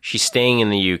 She's staying in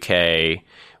the UK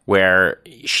where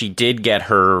she did get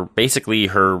her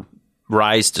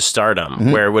rise to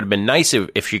stardom, where it would have been nice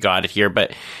if she got it here.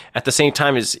 But at the same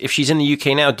time, if she's in the UK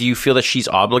now, do you feel that she's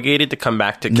obligated to come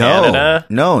back to Canada?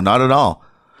 No, not at all.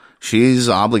 She's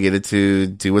obligated to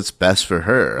do what's best for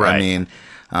her. Right. I mean,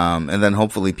 and then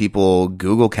hopefully people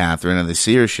Google Catherine and they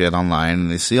see her shit online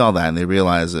and they see all that and they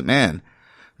realize that, man,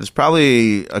 there's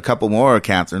probably a couple more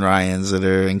Catherine Ryans that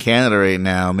are in Canada right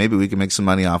now. Maybe we can make some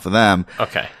money off of them.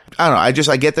 Okay. I don't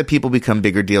know. I get that people become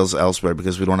bigger deals elsewhere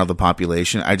because we don't have the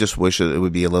population. I just wish that it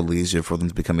would be a little easier for them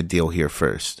to become a deal here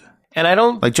first. And I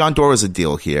don't like John Doerr was a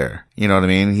deal here. You know what I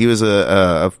mean? He was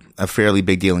a fairly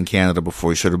big deal in Canada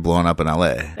before he started blowing up in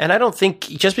LA. And I don't think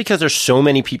just because there's so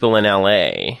many people in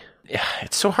LA,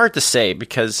 it's so hard to say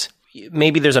because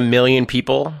maybe there's 1 million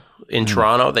people in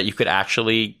Toronto that you could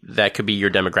that could be your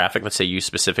demographic. Let's say you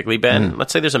specifically, Ben.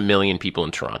 Let's say there's 1 million people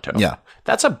in Toronto. Yeah.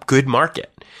 That's a good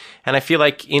market. And I feel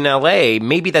like in LA,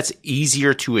 maybe that's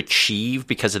easier to achieve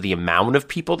because of the amount of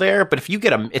people there. But if you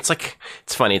get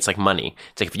it's funny. It's like money.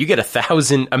 It's like if you get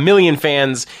 1 million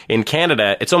fans in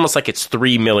Canada, it's almost like it's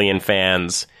 3 million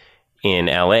fans in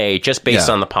LA just based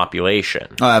on the population.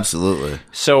 Oh, absolutely.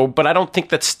 So, but I don't think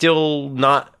that's still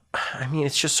not, I mean,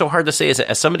 it's just so hard to say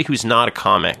as somebody who's not a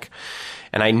comic.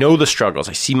 And I know the struggles.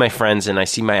 I see my friends and I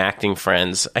see my acting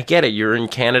friends. I get it. You're in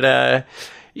Canada.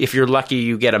 If you're lucky,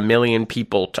 you get 1 million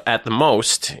people at the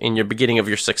most in your beginning of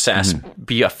your success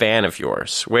be a fan of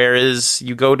yours. Whereas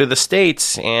you go to the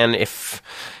States and if,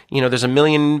 there's 1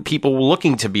 million people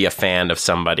looking to be a fan of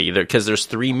somebody because there's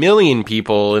 3 million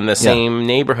people in the same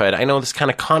neighborhood. I know this is kind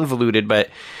of convoluted, but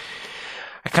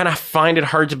I kind of find it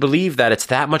hard to believe that it's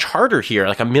that much harder here.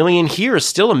 Like 1 million here is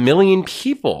still 1 million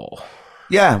people.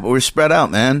 Yeah, but we're spread out,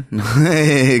 man.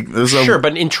 Sure,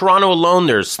 but in Toronto alone,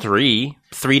 there's 3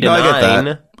 to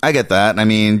 9. I get that. I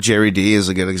mean, Jerry D is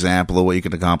a good example of what you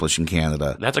can accomplish in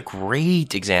Canada. That's a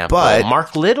great example. But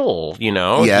Mark Little,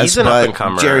 yes, he's an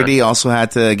up-and-comer. Jerry D also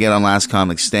had to get on Last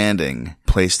Comic Standing,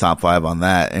 place top 5 on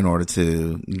that in order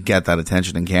to get that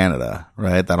attention in Canada,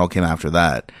 right? That all came after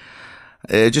that.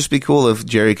 It'd just be cool if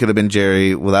Jerry could have been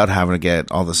Jerry without having to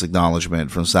get all this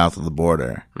acknowledgement from south of the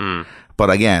border. But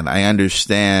again, I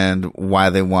understand why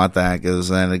they want that because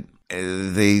then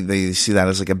they see that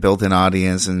as like a built-in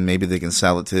audience and maybe they can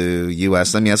sell it to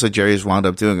US. I mean, that's what Jerry's wound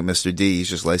up doing at Mr. D. He's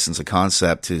just licensed a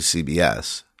concept to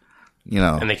CBS.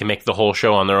 And they can make the whole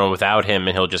show on their own without him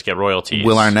and he'll just get royalties.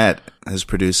 Will Arnett is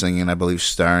producing and I believe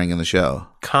starring in the show.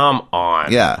 Come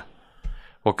on. Yeah.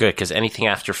 Well, good, because anything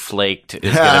after Flaked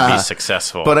is going to be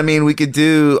successful. But I mean, we could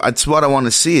it's what I want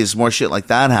to see is more shit like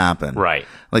that happen. Right.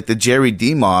 Like the Jerry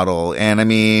D model. And I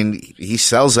mean, he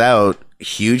sells out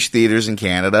huge theaters in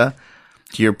Canada.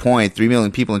 To your point, 3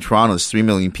 million people in Toronto is 3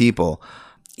 million people.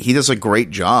 He does a great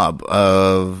job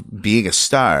of being a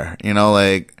star.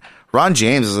 Like Ron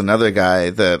James is another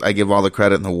guy that I give all the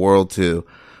credit in the world to.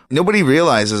 Nobody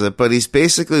realizes it, but he's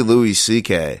basically Louis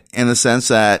C.K. in the sense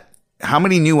that how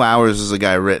many new hours has a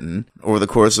guy written over the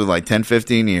course of like 10,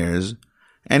 15 years?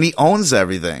 And he owns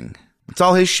everything. It's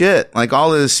all his shit. Like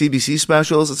all his CBC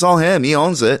specials, it's all him. He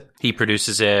owns it. He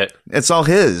produces it. It's all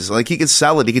his. Like he could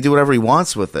sell it. He could do whatever he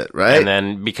wants with it, right? And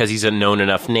then because he's a known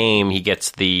enough name, he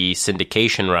gets the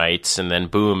syndication rights and then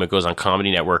boom, it goes on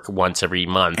Comedy Network once every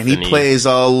month. And he plays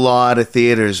a lot of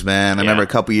theaters, man. I remember a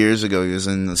couple years ago, he was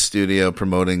in the studio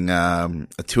promoting a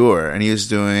tour and he was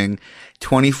doing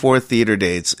 24 theater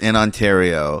dates in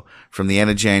Ontario from the end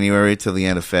of January to the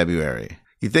end of February.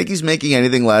 You think he's making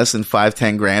anything less than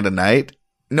 $5-10 grand a night?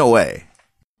 No way.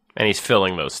 And he's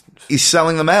filling those. He's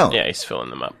selling them out. Yeah, he's filling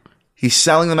them up. He's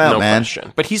selling them out, No man.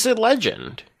 question. But he's a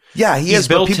legend. Yeah, he He's is.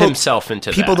 But built people, himself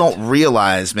into people that. don't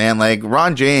realize, man. Like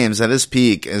Ron James at his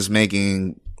peak is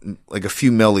making like a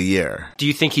few mil a year. Do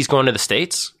you think he's going to the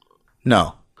States?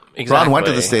 No, Exactly. Ron went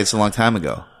to the States a long time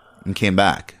ago and came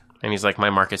back. And he's like, my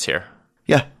market's here.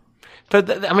 Yeah,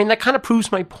 But I mean, that kind of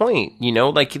proves my point. You know,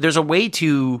 like there's a way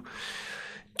to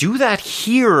do that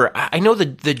here. I know the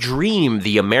dream,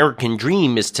 the American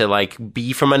dream, is to like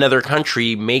be from another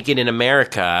country, make it in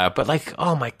America. But like,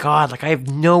 oh my God, like I have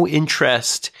no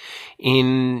interest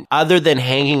in other than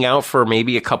hanging out for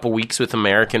maybe a couple weeks with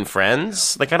American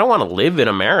friends. Like I don't want to live in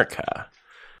America.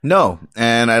 no,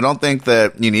 and I don't think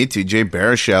that you need to. Jay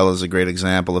Baruchel is a great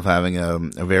example of having a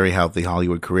very healthy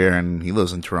Hollywood career, and he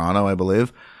lives in Toronto, I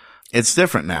believe. It's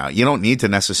different now. You don't need to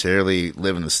necessarily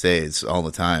live in the States all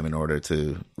the time in order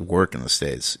to work in the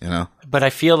States, you know? But I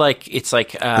feel like it's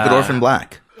like, Look at Orphan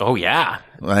Black. oh yeah,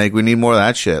 Like, we need more of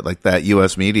that shit. Like that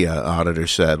U.S. media auditor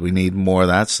said, we need more of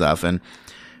that stuff. And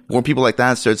more people like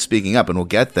that start speaking up, and we'll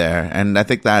get there. And I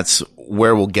think that's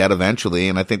where we'll get eventually.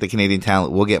 And I think the Canadian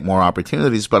talent will get more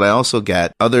opportunities, but I also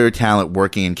get other talent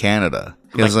working in Canada.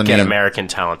 like I get mean, American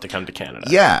talent to come to Canada.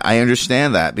 yeah, I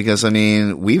understand that because, I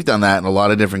mean, we've done that in a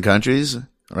lot of different countries,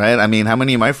 right? I mean, how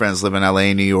many of my friends live in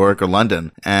LA, New York, or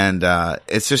London? And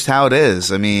it's just how it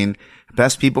is. I mean,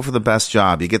 best people for the best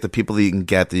job. You get the people that you can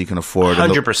get that you can afford.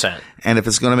 100%. And if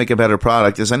it's going to make a better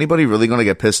product, is anybody really going to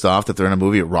get pissed off that they're in a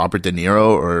movie with Robert De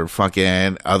Niro or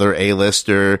fucking other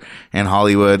A-lister in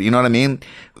Hollywood? You know what I mean?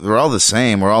 They're all the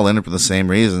same. We're all in it for the same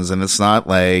reasons. And it's not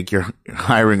like you're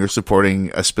hiring or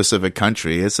supporting a specific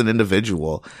country. It's an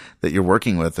individual that you're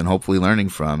working with and hopefully learning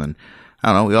from. And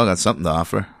I don't know, we all got something to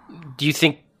offer. Do you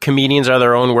think comedians are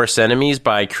their own worst enemies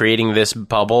by creating this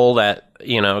bubble that,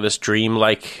 you know, this dream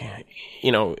like,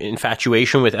 you know,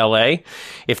 infatuation with LA?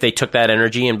 If they took that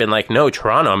energy and been like, no,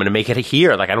 Toronto, I'm going to make it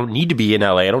here. Like, I don't need to be in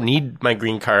LA. I don't need my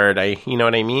green card. You know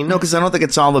what I mean? No, because I don't think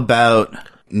it's all about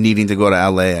needing to go to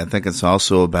LA. I think it's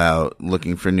also about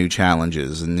looking for new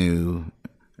challenges and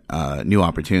new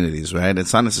opportunities, right?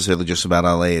 It's not necessarily just about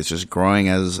LA. It's just growing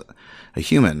as a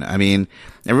human. I mean,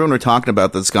 everyone we're talking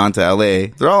about that's gone to LA,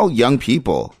 they're all young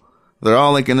people. They're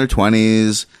all like in their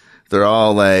 20s. They're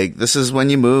all like, this is when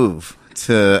you move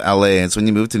to LA. It's when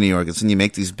you move to New York. It's when you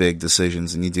make these big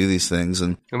decisions and you do these things.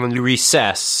 And when you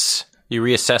reassess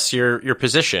your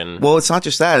position. well, it's not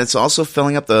just that. It's also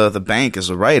filling up the bank as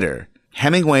a writer.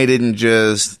 Hemingway didn't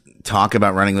just talk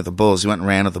about running with the Bulls. He went and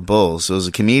ran with the Bulls. So as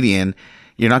a comedian,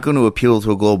 you're not going to appeal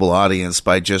to a global audience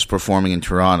by just performing in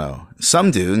Toronto.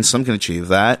 Some do, and some can achieve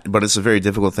that, but it's a very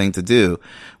difficult thing to do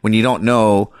when you don't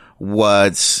know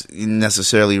what's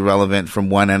necessarily relevant from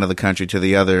one end of the country to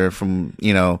the other, from,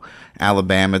 you know,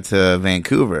 Alabama to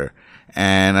Vancouver.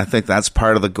 And I think that's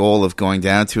part of the goal of going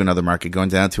down to another market, going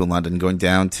down to London, going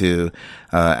down to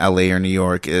LA or New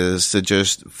York, is to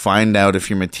just find out if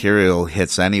your material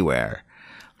hits anywhere.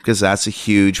 Because that's a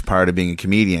huge part of being a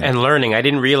comedian. And learning. I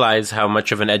didn't realize how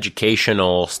much of an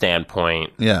educational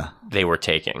standpoint they were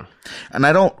taking. And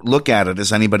I don't look at it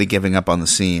as anybody giving up on the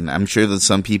scene. I'm sure that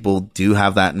some people do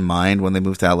have that in mind when they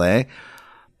move to LA.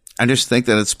 I just think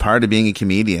that it's part of being a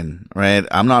comedian, right?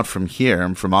 I'm not from here.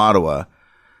 I'm from Ottawa.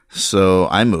 So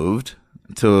I moved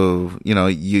to, you know,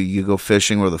 you go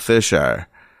fishing where the fish are.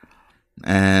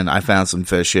 And I found some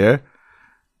fish here.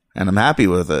 And I'm happy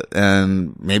with it.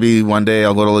 And maybe one day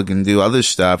I'll go to look and do other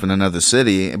stuff in another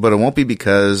city, but it won't be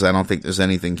because I don't think there's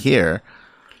anything here,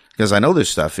 because I know there's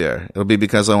stuff here. It'll be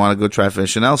because I want to go try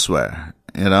fishing elsewhere,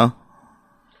 you know?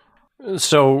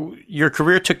 So your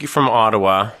career took you from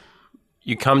Ottawa.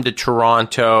 You come to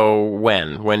Toronto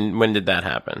when? When did that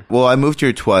happen? Well, I moved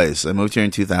here twice. I moved here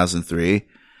in 2003,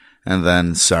 and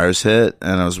then SARS hit,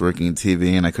 and I was working in TV,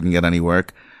 and I couldn't get any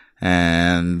work.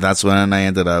 And that's when I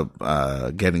ended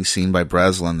up getting seen by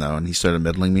Breslin, though, and he started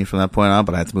middling me from that point on,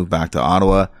 but I had to move back to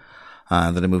Ottawa.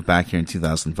 Then I moved back here in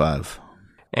 2005.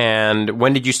 And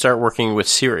when did you start working with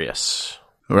Sirius?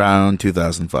 Around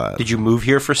 2005. Did you move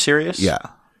here for Sirius? Yeah.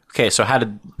 Okay, so how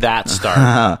did that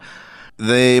start?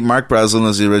 Mark Breslin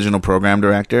was the original program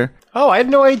director. Oh, I had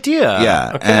no idea.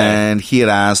 Yeah, okay. and he had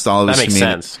asked all of his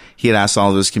sense. He had asked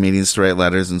all of his comedians to write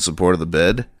letters in support of the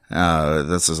bid.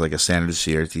 This is like a standard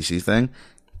CRTC thing.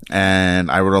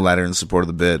 And I wrote a letter in support of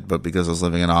the bid, but because I was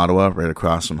living in Ottawa, right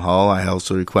across from Hull, I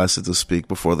also requested to speak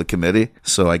before the committee.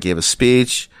 So I gave a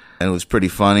speech, and it was pretty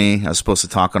funny. I was supposed to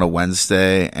talk on a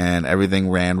Wednesday, and everything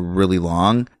ran really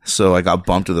long. So I got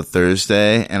bumped to the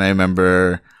Thursday, and I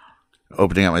remember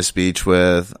opening up my speech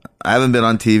with, I haven't been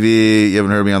on TV, you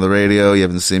haven't heard me on the radio, you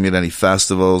haven't seen me at any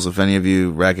festivals. If any of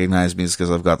you recognize me, it's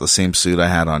because I've got the same suit I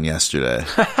had on yesterday.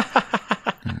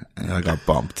 And I got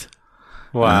bumped.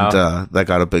 Wow. And that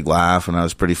got a big laugh, and I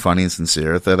was pretty funny and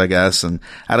sincere with it, I guess. And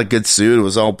I had a good suit. It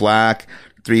was all black,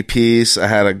 3-piece. I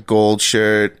had a gold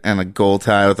shirt and a gold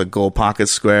tie with a gold pocket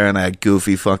square, and I had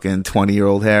goofy fucking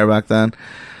 20-year-old hair back then.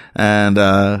 And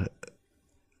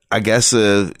I guess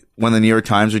when the New York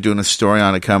Times were doing a story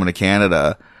on it coming to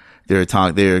Canada, they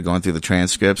were going through the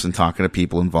transcripts and talking to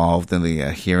people involved in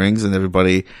the hearings, and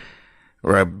everybody,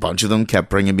 or a bunch of them,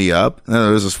 kept bringing me up. And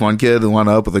there was this one kid who went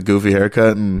up with a goofy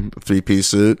haircut and a 3-piece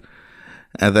suit.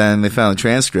 And then they found the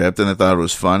transcript and they thought it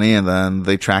was funny. And then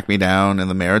they tracked me down in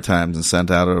the Maritimes and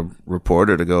sent out a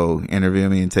reporter to go interview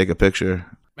me and take a picture.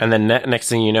 And then next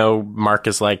thing you know, Mark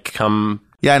is like, come.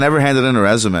 Yeah, I never handed in a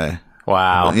resume.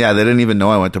 Wow. Yeah, they didn't even know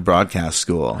I went to broadcast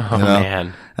school. Oh,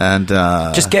 man. And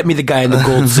just get me the guy in the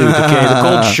gold suit, okay? The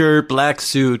gold shirt, black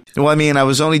suit. well, I mean, I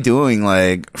was only doing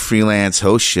like freelance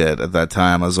host shit at that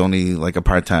time. I was only like a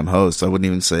part-time host. I wouldn't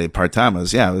even say part-time. I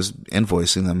was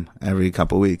invoicing them every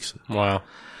couple weeks. Wow.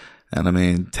 And I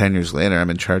mean, 10 years later, I'm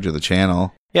in charge of the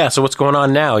channel. Yeah, so what's going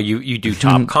on now? You do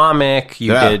Top Comic,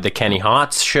 you Yeah. did the Kenny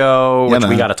Hotz show, Yeah, which we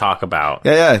man. got to talk about.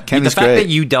 Yeah, Kenny's the fact great. that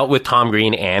you dealt with Tom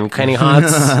Green and Kenny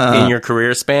Hotz in your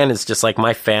career span is just like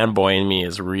my fanboy in me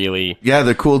is really... Yeah,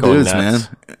 they're cool Going dudes, nuts.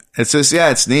 man. It's just, yeah,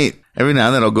 it's neat. Every now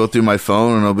and then I'll go through my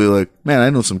phone and I'll be like, man, I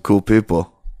know some cool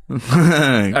people.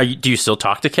 Do you still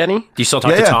talk to Kenny? Do you still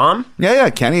talk to Tom? Yeah.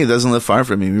 Kenny doesn't live far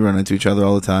from me. We run into each other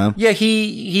all the time. Yeah,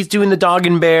 he's doing the Dog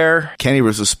and Bear. Kenny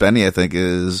versus Spenny, I think,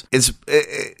 is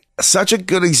such a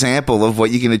good example of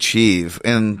what you can achieve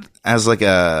as like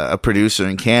a producer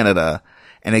in Canada,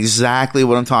 and exactly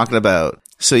what I'm talking about.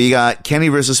 So you got Kenny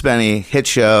versus Spenny, hit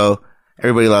show.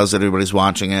 Everybody loves it. Everybody's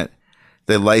watching it.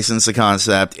 They license the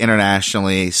concept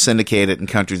internationally, syndicate it in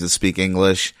countries that speak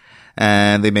English,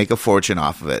 and they make a fortune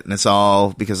off of it. And it's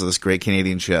all because of this great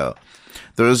Canadian show.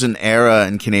 There was an era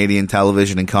in Canadian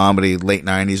television and comedy, late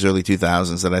 90s, early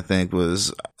 2000s, that I think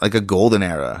was like a golden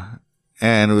era.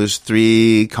 And it was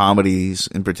 3 comedies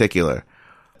in particular.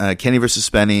 Kenny vs.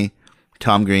 Spenny,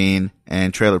 Tom Green,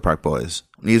 and Trailer Park Boys.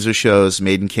 These are shows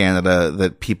made in Canada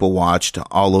that people watched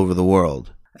all over the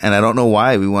world. And I don't know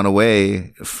why we went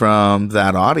away from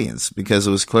that audience, because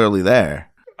it was clearly there.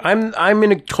 I'm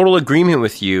in a total agreement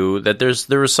with you that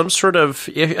there was some sort of,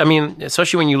 I mean,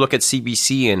 especially when you look at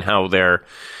CBC and how they're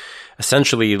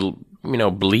essentially,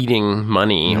 bleeding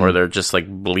money, or they're just like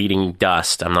bleeding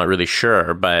dust. I'm not really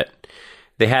sure, but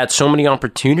they had so many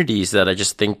opportunities that I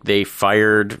just think they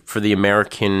fired for the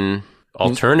American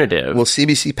alternative. Well,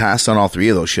 CBC passed on all 3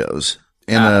 of those shows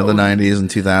in the 90s and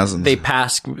 2000s. They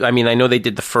passed. I mean, I know they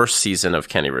did the first season of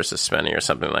Kenny versus Spenny or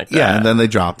something like that. Yeah, and then they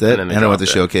dropped it. And I went to dropped it.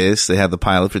 Showcase. They had the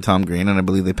pilot for Tom Green, and I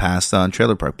believe they passed on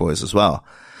Trailer Park Boys as well.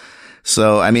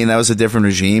 So, I mean, that was a different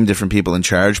regime, different people in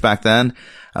charge back then.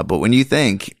 But when you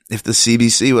think, if the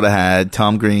CBC would have had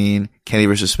Tom Green, Kenny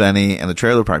versus Spenny, and the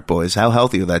Trailer Park Boys, how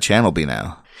healthy would that channel be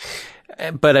now?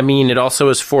 But I mean, it also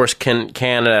has forced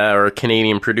Canada or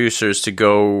Canadian producers to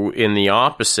go in the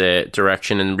opposite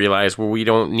direction and realize, well, we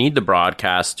don't need the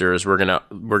broadcasters. We're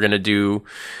gonna do,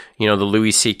 the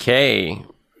Louis C.K.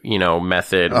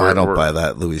 method. I don't buy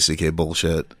that Louis C.K.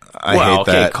 bullshit. I hate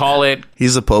okay, that. call it.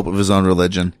 He's the pope of his own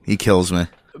religion. He kills me.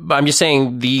 But I'm just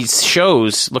saying these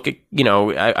shows, look at,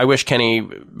 I wish Kenny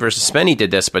versus Spenny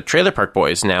did this, but Trailer Park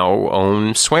Boys now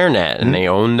own SwearNet and they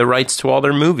own the rights to all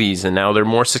their movies, and now they're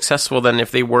more successful than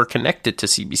if they were connected to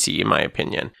CBC, in my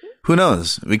opinion. Who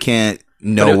knows? We can't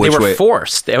know But which they were way.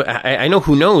 forced. I know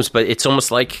who knows, but it's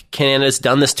almost like Canada's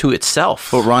done this to itself.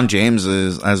 But Ron James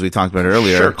is, as we talked about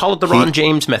earlier. Sure, call it the Ron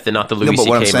James method, not the Louis No, but C.K.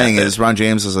 what I'm saying method. is Ron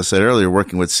James, as I said earlier,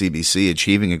 working with CBC,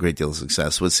 achieving a great deal of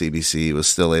success with CBC, was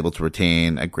still able to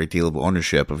retain a great deal of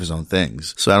ownership of his own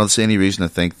things. So I don't see any reason to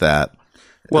think that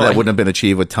that wouldn't have been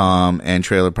achieved with Tom and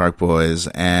Trailer Park Boys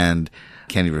and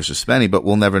Kenny versus Spenny, but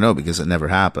we'll never know because it never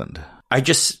happened. I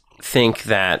just think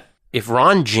that if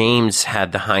Ron James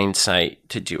had the hindsight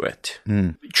to do it,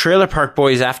 Trailer Park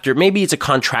Boys, after, maybe it's a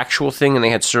contractual thing and they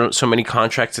had so many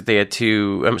contracts that they had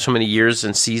to, so many years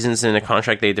and seasons in a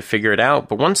contract, they had to figure it out.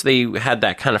 But once they had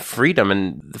that kind of freedom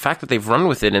and the fact that they've run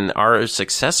with it and are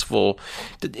successful,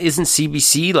 isn't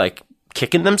CBC like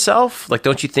kicking themselves? Like,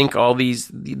 don't you think all these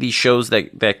shows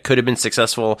that could have been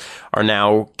successful are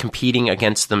now competing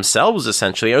against themselves,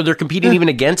 essentially? Or they're competing even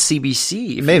against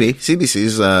CBC? Maybe.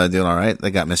 CBC's doing all right.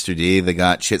 They got Mr. D. They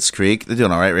got Schitt's Creek. They're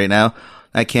doing all right now.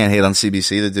 I can't hate on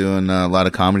CBC. They're doing a lot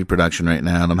of comedy production right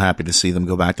now, and I'm happy to see them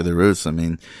go back to their roots. I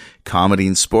mean, comedy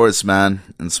and sports, man.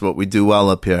 It's what we do well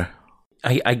up here.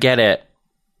 I get it,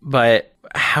 but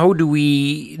how do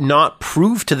we not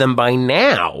prove to them by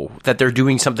now that they're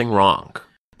doing something wrong?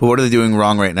 But what are they doing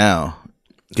wrong right now?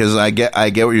 Because I get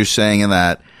what you're saying in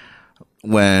that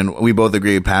when we both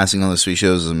agree passing on those 3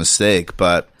 shows is a mistake,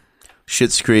 but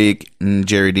Schitt's Creek and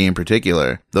Jerry D in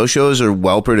particular, those shows are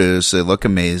well produced. They look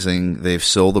amazing. They've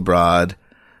sold abroad.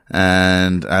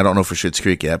 And I don't know for Schitt's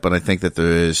Creek yet, but I think that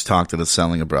there is talk that it's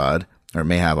selling abroad, or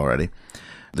may have already.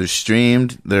 They're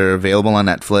streamed. They're available on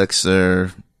Netflix.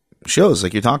 They're shows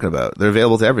like you're talking about. They're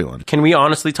available to everyone. Can we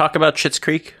honestly talk about Schitt's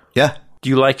Creek? Yeah. Do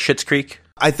you like Schitt's Creek?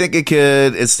 I think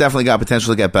it's definitely got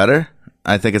potential to get better.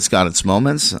 I think it's got its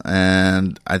moments,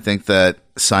 and I think that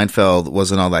Seinfeld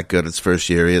wasn't all that good its first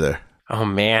year either. Oh,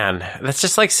 man. That's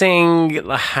just like saying,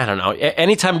 I don't know.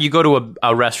 Anytime you go to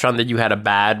a restaurant that you had a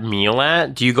bad meal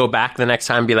at, do you go back the next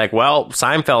time and be like, well,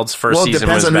 Seinfeld's first season was bad?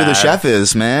 Well, it depends on who the chef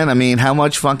is, man. I mean, how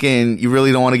much you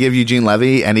really don't want to give Eugene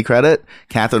Levy any credit?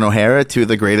 Catherine O'Hara, 2 of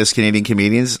the greatest Canadian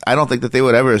comedians. I don't think that they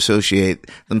would ever associate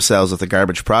themselves with a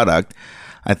garbage product.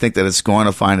 I think that it's going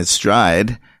to find its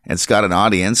stride. It's got an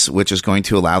audience, which is going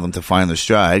to allow them to find their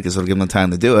stride because it'll give them time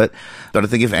to do it. But I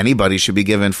think if anybody should be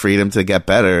given freedom to get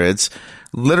better, it's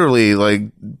literally like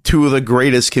 2 of the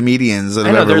greatest comedians that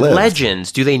have ever lived. They're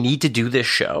legends. Do they need to do this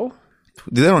show?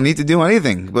 They don't need to do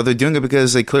anything, but they're doing it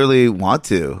because they clearly want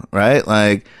to, right?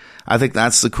 Like, I think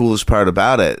that's the coolest part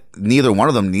about it. Neither one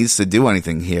of them needs to do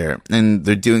anything here. And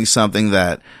they're doing something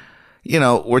that,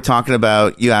 we're talking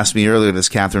about, you asked me earlier, does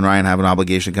Catherine Ryan have an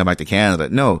obligation to come back to Canada?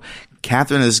 No.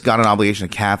 Catherine has got an obligation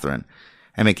to Catherine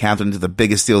and make Catherine into the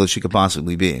biggest deal that she could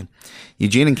possibly be.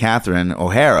 Eugene and Catherine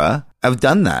O'Hara have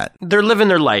done that. They're living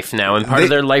their life now, and part of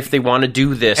their life they want to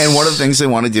do this. And one of the things they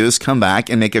want to do is come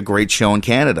back and make a great show in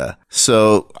Canada.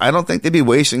 So I don't think they'd be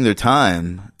wasting their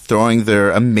time throwing their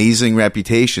amazing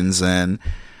reputations in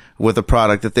with a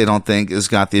product that they don't think has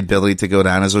got the ability to go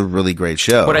down as a really great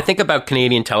show. What I think about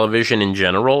Canadian television in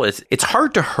general is it's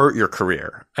hard to hurt your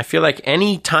career. I feel like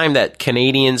any time that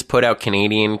Canadians put out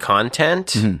Canadian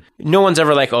content, no one's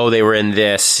ever like, oh, they were in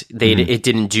this, it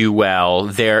didn't do well,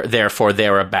 therefore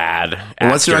they're a bad actor.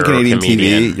 Once you're on Canadian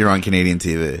TV, you're on Canadian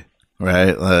TV,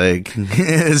 right? Like,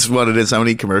 it's what it is. How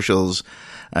many commercials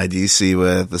do you see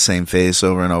with the same face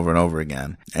over and over and over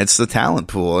again? It's the talent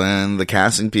pool and the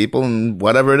casting people and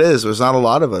whatever it is. There's not a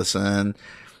lot of us, and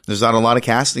there's not a lot of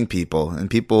casting people, and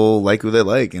people like who they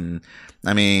like. And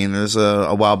I mean, there's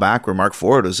a while back where Mark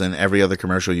Ford was in every other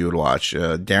commercial you would watch.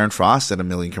 Darren Frost had 1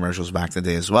 million commercials back in the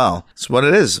day as well. It's what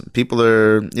it is. People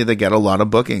they get a lot of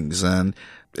bookings, and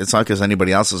it's not because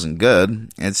anybody else isn't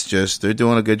good. It's just they're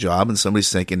doing a good job and somebody's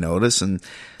taking notice, and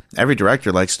every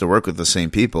director likes to work with the same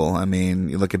people. I mean,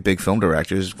 you look at big film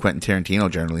directors. Quentin Tarantino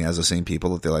generally has the same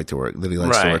people that he likes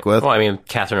to work with. Well, I mean,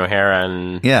 Catherine O'Hara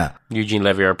and Eugene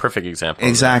Levy are a perfect example.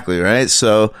 Exactly, right?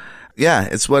 So, yeah,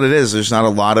 it's what it is. There's not a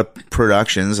lot of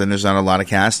productions and there's not a lot of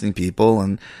casting people.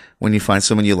 And when you find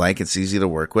someone you like, it's easy to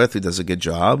work with who does a good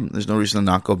job. There's no reason to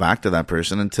not go back to that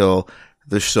person until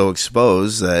they're so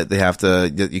exposed that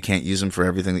you can't use them for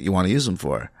everything that you want to use them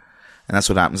for. And that's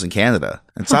what happens in Canada.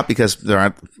 It's not because there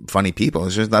aren't funny people.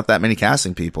 There's just not that many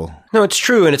casting people. No, it's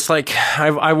true. And it's like,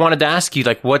 I wanted to ask you,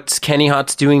 like, what's Kenny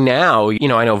Hotz doing now?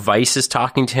 I know Vice is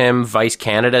talking to him. Vice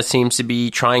Canada seems to be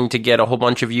trying to get a whole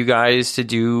bunch of you guys to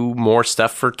do more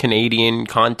stuff for Canadian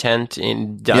content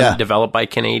developed by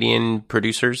Canadian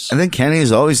producers. I think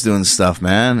Kenny's always doing stuff,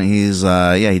 man. He's,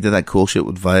 he did that cool shit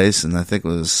with Vice. And I think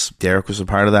Derek was a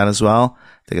part of that as well.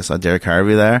 I think I saw Derek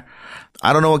Harvey there.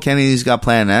 I don't know what Kenny's got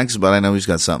planned next, but I know he's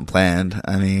got something planned.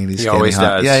 I mean, he always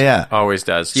does. Yeah. Always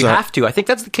does. You have to. I think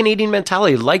that's the Canadian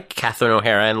mentality. Like Catherine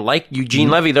O'Hara and like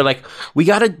Eugene Levy, they're like, we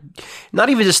got to not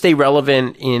even just stay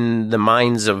relevant in the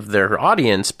minds of their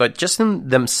audience, but just in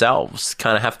themselves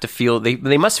kind of have to feel, they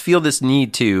must feel this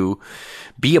need to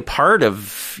be a part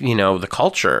of, the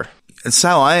culture. It's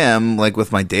how I am, like,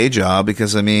 with my day job,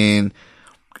 because, I mean,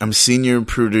 I'm senior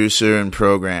producer and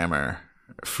programmer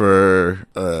for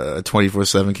a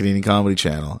 24/7 Canadian comedy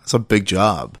channel. It's a big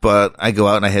job, but I go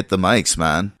out and I hit the mics,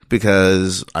 man,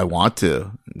 because I want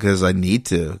to, because I need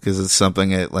to, because it's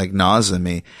something that like gnaws in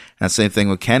me. And that same thing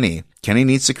with Kenny. Kenny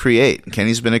needs to create.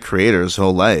 Kenny's been a creator his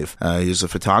whole life. He was a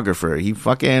photographer. He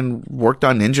fucking worked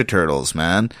on Ninja Turtles,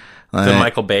 man. The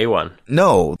Michael Bay one.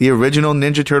 No, the original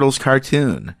Ninja Turtles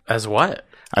cartoon. As what?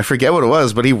 I forget what it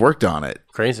was, but he worked on it.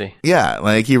 Crazy. Yeah,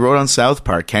 like he wrote on South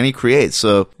Park. Kenny creates,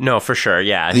 so... No, for sure,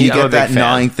 yeah. You get that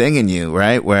gnawing thing in you,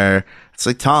 right? Where It's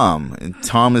like Tom. And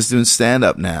Tom is doing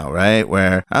stand-up now, right?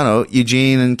 Where, I don't know,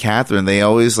 Eugene and Catherine, they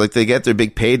always, like, they get their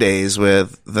big paydays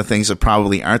with the things that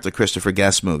probably aren't the Christopher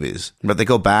Guest movies. But they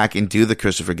go back and do the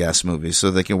Christopher Guest movies so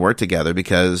they can work together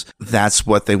because that's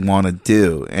what they want to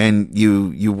do. And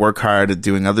you work hard at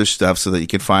doing other stuff so that you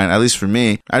can find, at least for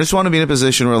me, I just want to be in a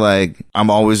position where, like,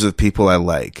 I'm always with people I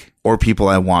like or people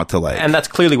I want to like. And that's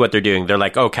clearly what they're doing. They're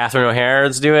like, oh, Catherine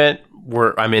O'Hara's do it.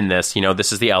 I'm in this. You know,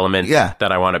 this is the element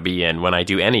that I want to be in when I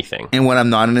do anything. And when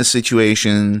I'm not in a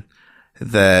situation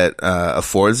that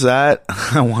affords that,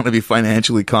 I want to be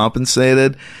financially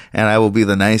compensated, and I will be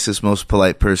the nicest, most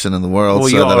polite person in the world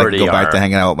so that I can go back to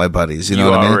hanging out with my buddies. You know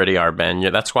what I mean? You already are,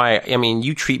 Ben. That's why, I mean,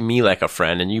 you treat me like a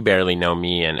friend, and you barely know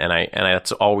me, and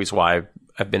that's always why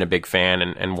I've been a big fan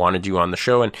and wanted you on the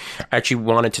show, and I actually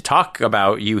wanted to talk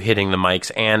about you hitting the mics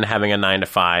and having a 9 to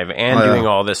 5 and doing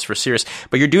all this for Sirius.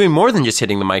 But you're doing more than just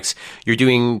hitting the mics. You're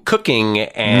doing cooking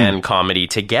and comedy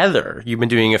together. You've been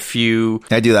doing a few.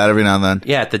 I do that every now and then.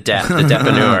 Yeah, at the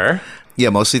Depanneur. Yeah,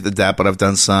 mostly at the Dep, but I've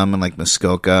done some in like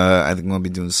Muskoka. I think we'll be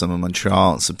doing some in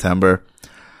Montreal in September.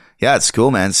 Yeah, it's cool,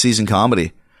 man. It's season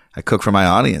comedy. I cook for my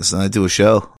audience and I do a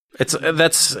show.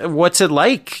 That's what's it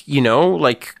like, you know,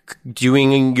 like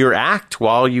doing your act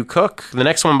while you cook. The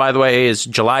next one, by the way, is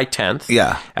July 10th.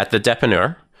 Yeah. At the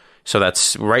Depanneur. So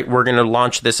that's right. We're going to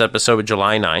launch this episode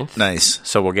July 9th. Nice.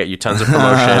 So we'll get you tons of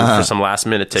promotion for some last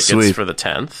minute tickets for the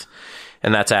 10th.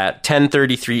 And that's at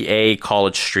 1033A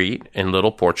College Street in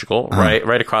Little Portugal,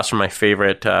 right across from my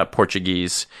favorite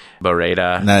Portuguese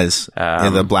Barreira. Nice.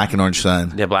 The black and orange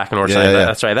sign. Yeah, black and orange sign. Yeah.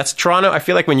 That's right. That's Toronto. I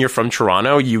feel like when you're from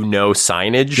Toronto, you know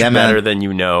signage better than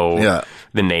you know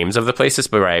the names of the places.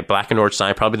 But right, black and orange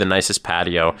sign, probably the nicest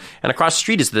patio. And across the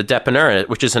street is the Depanneur,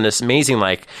 which is an amazing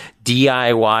like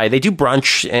DIY. They do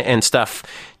brunch and stuff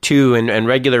too, and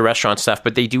regular restaurant stuff,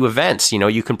 but they do events. You know,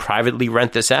 you can privately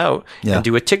rent this out and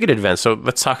do a ticketed event. So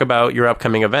let's talk about your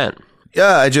upcoming event.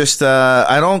 Yeah, I just,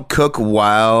 I don't cook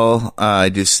while I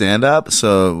do stand-up.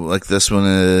 So, like, this one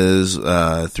is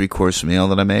a 3-course meal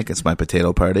that I make. It's my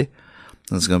potato party.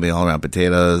 It's going to be all around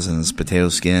potatoes, and it's potato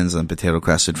skins and potato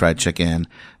crusted fried chicken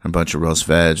and a bunch of roast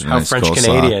veg. And how nice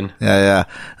French-Canadian. Coleslaw. Yeah.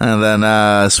 And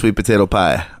then sweet potato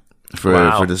pie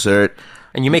for dessert.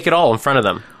 And you make it all in front of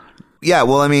them. Yeah,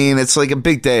 well, I mean, it's like a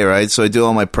big day, right? So I do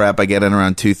all my prep. I get in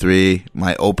around 2-3.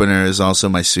 My opener is also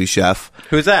my sous chef.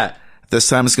 Who's that? This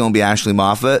time it's going to be Ashley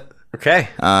Moffat. Okay.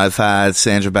 I've had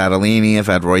Sandra Battellini. I've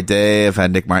had Roy Day. I've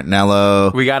had Nick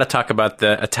Martinello. We got to talk about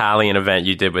the Italian event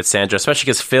you did with Sandra, especially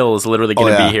because Phil is literally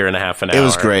going to be here in a half an hour. It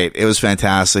was great. It was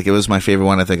fantastic. It was my favorite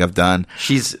one I think I've done.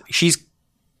 She's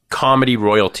comedy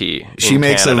royalty. She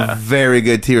makes Canada. A very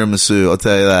good tiramisu, I'll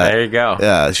tell you that. There you go.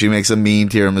 Yeah, she makes a mean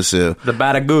tiramisu. The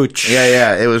Badaguch.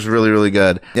 Yeah, it was really, really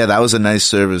good. Yeah, that was a nice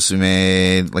service. We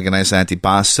made like a nice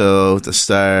antipasto to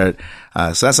start.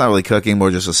 So that's not really cooking, more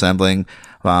just assembling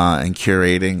and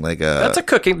curating. That's a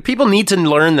cooking. People need to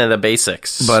learn the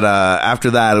basics. But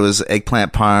after that, it was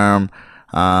eggplant parm,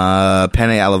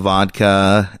 penne alla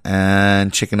vodka,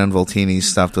 and chicken involtini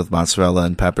stuffed with mozzarella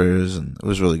and peppers, and it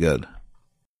was really good.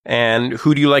 And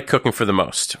who do you like cooking for the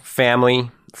most?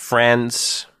 Family?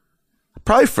 Friends?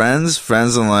 Probably friends.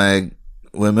 Friends and, like,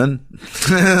 women.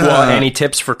 Well, any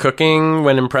tips for cooking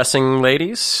when impressing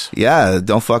ladies? Yeah,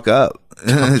 don't fuck up.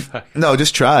 No,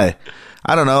 just try.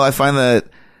 I don't know. I find that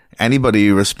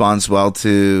anybody responds well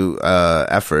to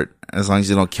effort. As long as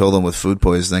you don't kill them with food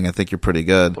poisoning, I think you're pretty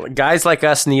good. Guys like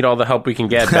us need all the help we can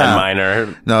get, Ben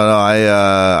Miner. No,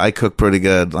 I cook pretty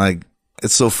good. Like,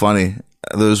 it's so funny.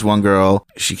 There was one girl,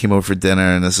 she came over for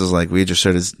dinner, and this is like, we just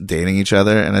started dating each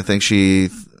other, and I think she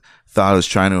thought I was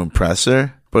trying to impress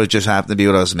her, but it just happened to be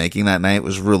what I was making that night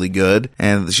was really good,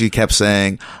 and she kept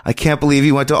saying, I can't believe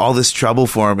you went to all this trouble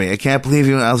for me. I can't believe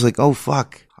you. And I was like, oh,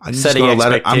 fuck. I'm just going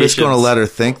to let her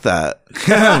think that.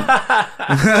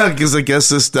 Because I guess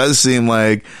this does seem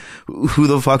like, who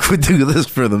the fuck would do this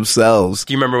for themselves?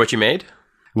 Do you remember what you made?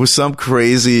 It was some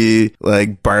crazy,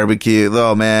 like, barbecue.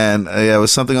 Oh, man. Yeah, it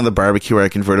was something on the barbecue where I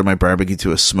converted my barbecue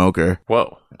to a smoker.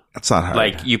 Whoa. That's not hard.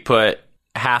 Like, you put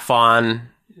half on,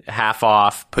 half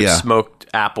off, put smoked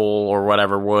apple or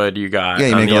whatever wood you got. Yeah,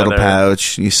 you make a little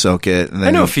pouch, you soak it. And then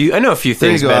I know a few things,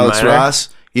 there you go, Ben Alex Miner. Ross.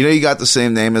 You know you got the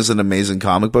same name as an amazing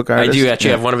comic book artist? I do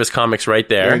actually have one of his comics right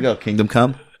there. There you go, Kingdom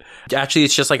Come. Actually,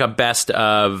 it's just like a best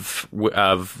of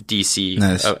DC.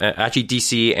 Nice. Actually,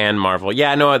 DC and Marvel.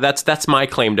 Yeah, no, that's my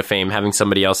claim to fame, having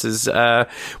somebody else's.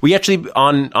 We actually,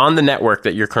 on the network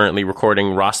that you're currently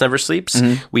recording, Ross Never Sleeps,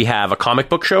 we have a comic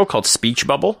book show called Speech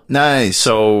Bubble. Nice.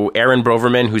 So Aaron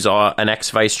Broverman, who's an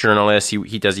ex-Vice journalist,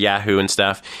 he does Yahoo and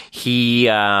stuff. He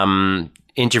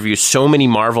interview so many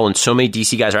Marvel and so many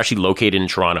DC guys are actually located in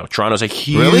Toronto. Toronto's a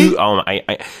huge... Really? You How would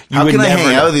can I never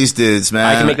hang know. out with these dudes, man?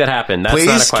 I can make that happen. That's Please?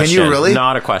 not a question. Can you really?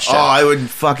 Not a question. Oh, I would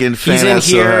fucking fan He's in that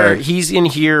so here. hard. He's in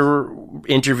here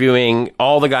interviewing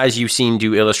all the guys you've seen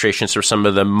do illustrations for some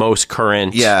of the most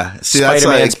current Yeah. See, that's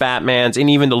Spider-Mans, like- Batmans, and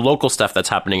even the local stuff that's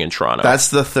happening in Toronto. That's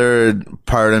the third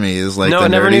part of me is like No, the I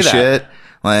never nerdy knew that. shit.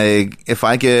 Like, if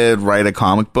I could write a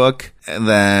comic book,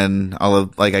 then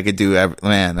I could do,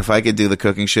 if I could do the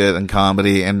cooking shit and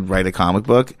comedy and write a comic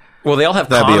book. well, they all have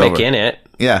That'd be comic over. in it.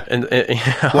 Yeah. And,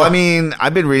 Well, I mean,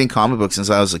 I've been reading comic books since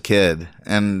I was a kid.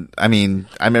 And I mean,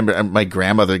 I remember my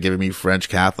grandmother giving me French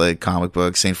Catholic comic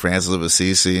books, St. Francis of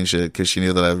Assisi and shit, because she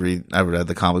knew that I read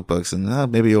the comic books.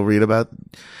 And maybe you'll read about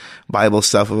Bible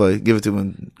stuff if I give it to him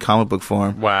in comic book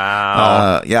form.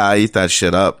 wow. Yeah, I eat that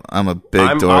shit up. I'm a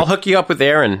big dork. I'll hook you up with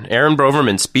Aaron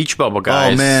Broverman, Speech Bubble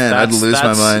guys. Oh, man, I'd lose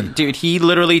my mind. Dude, he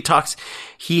literally talks.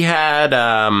 He had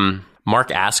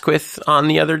Mark Asquith on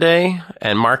the other day,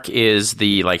 and Mark is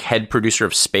the like head producer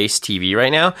of Space TV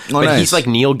right now. But nice. he's like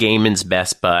Neil Gaiman's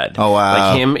best bud. Oh,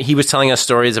 wow. Like he was telling us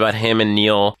stories about him and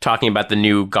Neil talking about the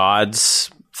new Gods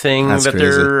thing That's that crazy.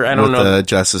 they're. I don't with know. The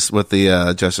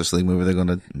Justice League movie they're going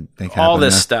to make all happen,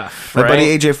 this yeah. stuff. My right?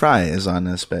 buddy AJ Fry is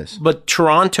on Space. But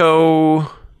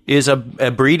Toronto is a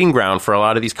breeding ground for a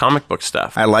lot of these comic book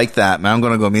stuff. I like that, man. I'm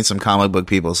going to go meet some comic book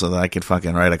people so that I could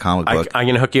fucking write a comic book. I'm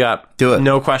going to hook you up. Do it.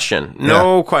 No question.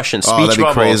 No question. Oh, that'd Speech be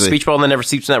Bubble. crazy. Speech Bubble on the Never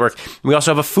Sleeps Network. We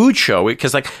also have a food show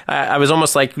because like I was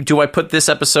almost like, do I put this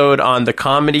episode on the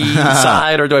comedy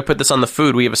side or do I put this on the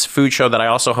food? We have a food show that I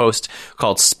also host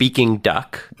called Speaking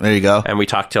Duck. There you go. And we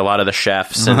talk to a lot of the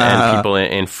chefs and people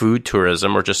in food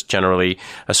tourism or just generally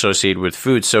associated with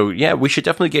food. So yeah, we should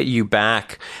definitely get you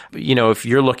back. You know, if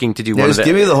you're looking to do one of Just the...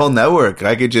 give me the whole network.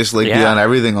 I could just be Yeah. on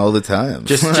everything all the time.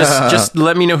 Just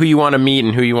let me know who you want to meet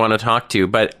and who you want to talk to.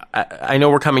 But I know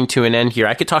we're coming to an end here.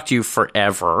 I could talk to you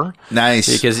forever.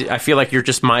 Nice. Because I feel like you're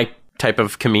just my type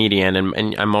of comedian,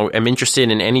 and I'm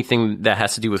interested in anything that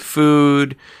has to do with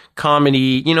food,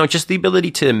 comedy, you know, just the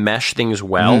ability to mesh things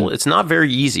well. It's not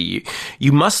very easy.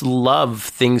 You must love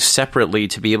things separately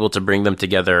to be able to bring them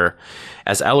together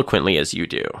as eloquently as you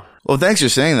do. Well, thanks for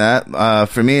saying that.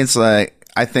 For me, it's like,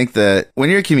 I think that when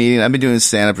you're a comedian, I've been doing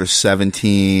stand-up for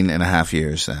 17 and a half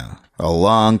years now. A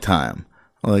long time.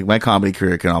 Like, my comedy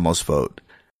career can almost vote.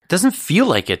 Doesn't feel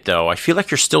like it, though. I feel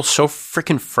like you're still so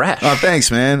freaking fresh. Oh,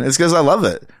 thanks, man. It's because I love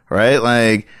it, right?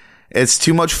 Like, it's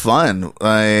too much fun.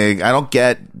 Like, I don't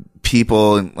get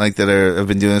people like that have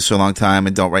been doing this for a long time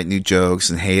and don't write new jokes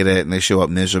and hate it and they show up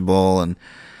miserable. And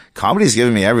comedy's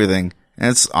giving me everything. And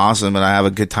it's awesome, and I have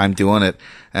a good time doing it.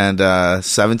 And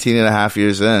 17 and a half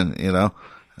years in, you know,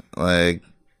 like,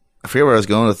 I forget where I was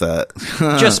going with that.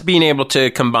 Just being able to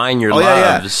combine your Oh,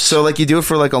 yeah. loves. So, like, you do it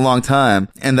for, like, a long time,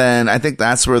 and then I think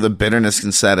that's where the bitterness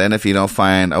can set in if you don't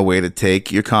find a way to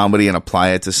take your comedy and apply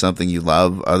it to something you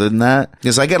love other than that.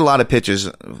 Because I get a lot of pitches,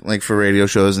 like, for radio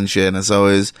shows and shit, and it's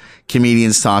always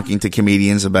comedians talking to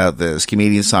comedians about this,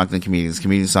 comedians talking to comedians,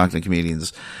 comedians talking to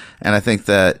comedians. And I think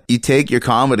that you take your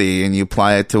comedy and you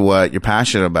apply it to what you're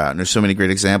passionate about. And there's so many great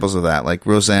examples of that. Like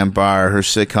Roseanne Barr, her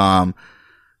sitcom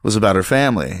was about her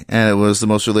family, and it was the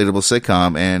most relatable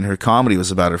sitcom, and her comedy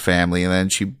was about her family. And then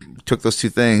she took those two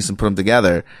things and put them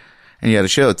together, and you had a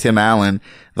show. Tim Allen,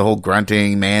 the whole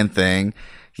grunting man thing,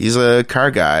 he's a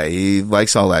car guy. He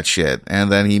likes all that shit.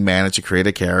 And then he managed to create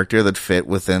a character that fit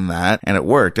within that, and it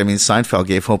worked. I mean, Seinfeld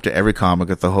gave hope to every comic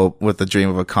with the dream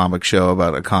of a comic show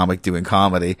about a comic doing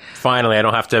comedy. Finally, I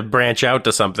don't have to branch out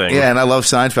to something. Yeah, and I love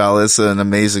Seinfeld. It's an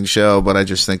amazing show, but I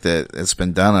just think that it's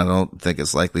been done. I don't think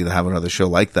it's likely to have another show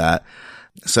like that.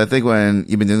 So I think when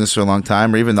you've been doing this for a long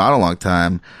time, or even not a long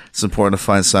time, it's important to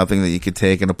find something that you could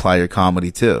take and apply your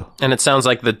comedy to. And it sounds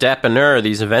like the Depanneur,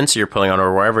 these events you're pulling on,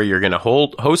 or wherever you're going to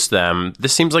host them,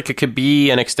 this seems like it could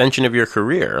be an extension of your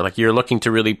career. Like you're looking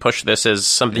to really push this as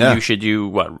something you should do,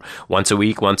 once a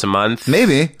week, once a month?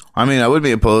 Maybe. I mean, I would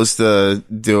be opposed to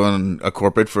doing a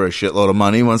corporate for a shitload of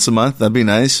money once a month. That'd be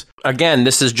nice. Again,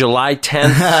 this is July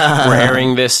 10th. We're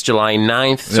airing this July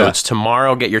 9th, so it's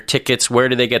tomorrow. Get your tickets. Where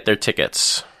do they get their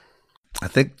tickets? I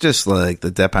think just like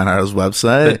the Depaneur's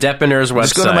website. The Depanneur's website.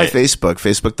 Just go to my Facebook,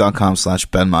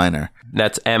 facebook.com/Ben Miner.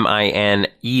 That's MINER.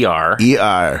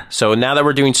 ER. So now that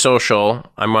we're doing social,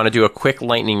 I'm going to do a quick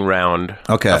lightning round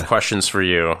Okay. of questions for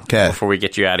you Okay. before we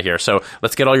get you out of here. So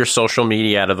let's get all your social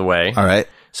media out of the way. All right.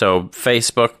 So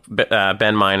Facebook,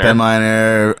 Ben Miner. Ben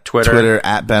Miner, Twitter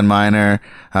at Ben Miner,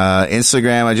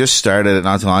 Instagram. I just started it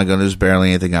not too long ago. There's barely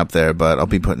anything up there, but I'll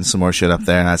be putting some more shit up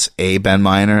there. And that's a Ben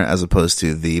Miner as opposed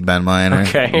to the Ben Miner.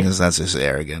 Okay. Because that's just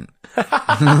arrogant.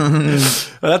 Well,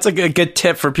 that's a good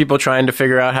tip for people trying to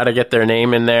figure out how to get their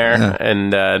name in there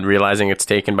and realizing it's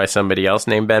taken by somebody else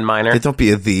named Ben Miner. Hey, don't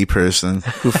be a the person.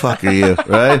 Who the fuck are you,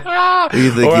 right? Who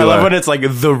you think Or I you love are? when it's like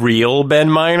the real Ben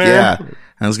Miner. Yeah.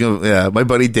 My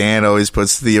buddy Dan always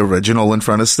puts the original in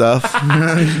front of stuff.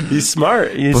 He's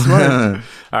smart.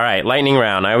 All right, lightning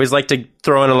round. I always like to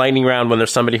throw in a lightning round when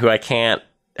there's somebody who I can't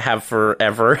have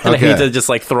forever. And Okay. I need to just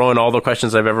like throw in all the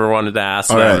questions I've ever wanted to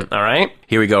ask All them. right. All right.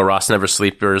 Here we go. Ross Never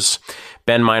Sleepers.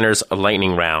 Ben Miner's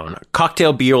lightning round.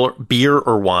 Cocktail, beer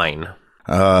or wine?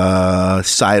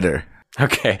 Cider.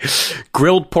 Okay.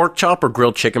 Grilled pork chop or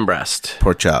grilled chicken breast?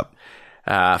 Pork chop.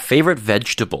 Favorite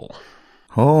vegetable?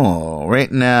 Oh, right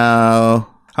now,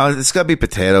 it's got to be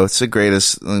potato. It's the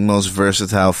greatest, most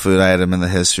versatile food item in the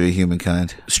history of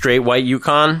humankind. Straight white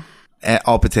Yukon?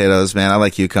 All potatoes, man. I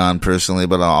like Yukon personally,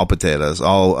 but all potatoes.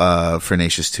 All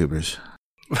farinaceous tubers.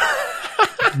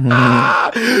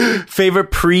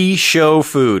 Favorite pre-show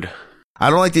food? I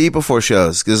don't like to eat before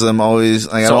shows because I'm always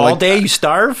like, I So don't all like, day you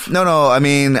starve? No. I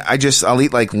mean, I'll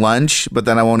eat like lunch, but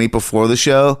then I won't eat before the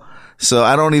show. So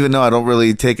I don't even know. I don't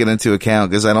really take it into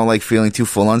account because I don't like feeling too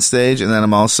full on stage. And then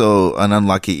I'm also an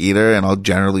unlucky eater and I'll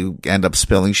generally end up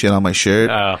spilling shit on my shirt.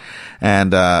 Oh. And,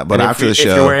 but And after the if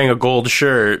show. you're wearing a gold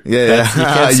shirt,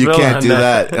 Yeah. You spill can't on do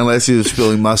that unless you're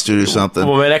spilling mustard or something.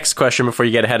 Well, my next question before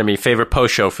you get ahead of me, favorite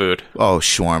post-show food? Oh,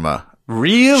 shawarma.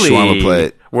 Really? Shawarma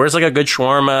plate. Where's like a good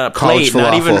shawarma College plate?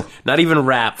 falafel. Not even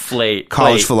wrap plate.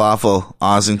 College plate. falafel,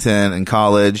 Ossington and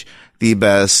college. The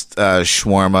best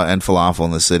shawarma and falafel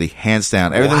in the city, hands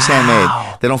down. Everything's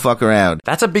handmade. They don't fuck around.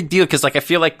 That's a big deal because, like, I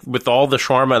feel like with all the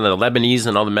shawarma and the Lebanese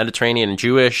and all the Mediterranean and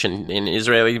Jewish and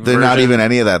Israeli, They're not even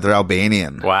any of that. They're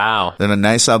Albanian. Wow. They're a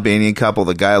nice Albanian couple.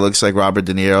 The guy looks like Robert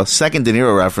De Niro. Second De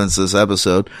Niro reference this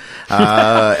episode.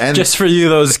 And Just for you,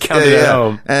 those counting at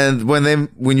home. And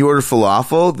when you order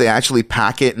falafel, they actually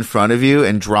pack it in front of you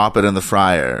and drop it in the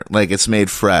fryer, like it's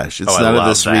made fresh. It's Oh, I none of love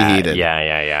this that. reheated.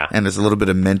 Yeah. And there's a little bit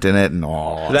of mint in it, and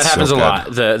That it's happens so a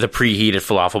good. lot. The preheated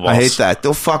falafel balls. I hate that.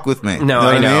 They'll fuck with me. No, You know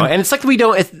I what know. mean? And it's like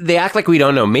they act like we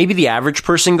don't know. Maybe the average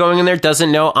person going in there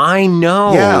doesn't know. I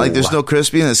know. Yeah, like there's no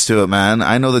crispiness to it, man.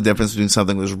 I know the difference between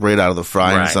something that was right out of the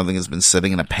fryer and Right. something that's been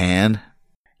sitting in a pan.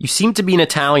 You seem to be an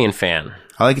Italian fan.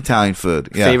 I like Italian food.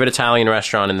 Yeah. Favorite Italian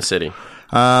restaurant in the city?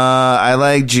 I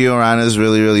like Giorana's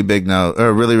really big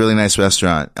really nice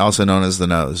restaurant, also known as the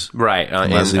Nose. Right, in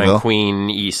Leslieville. Queen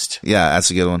East. Yeah,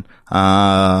 that's a good one.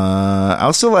 I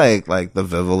also like the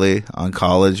Vivoli on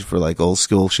College for like old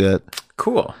school shit.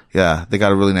 Cool. Yeah, they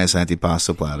got a really nice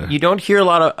antipasto platter. You don't hear a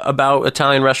lot about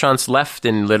Italian restaurants left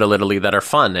in Little Italy that are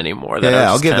fun anymore. That are Yeah,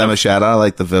 I'll just give kind them of- a shout out. I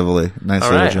like the Vivoli. Nice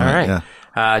All little right, joint. all right.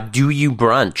 Yeah. Do you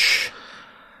brunch?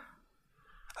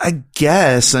 I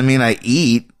guess. I mean, I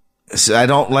eat. So I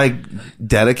don't like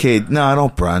dedicate. No, I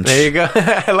don't brunch. There you go.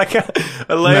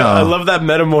 I love that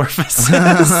metamorphosis.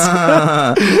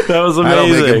 That was amazing. I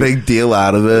don't make a big deal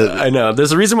out of it. I know.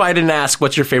 There's a reason why I didn't ask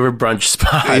what's your favorite brunch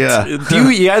spot. Yeah.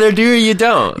 You either do or you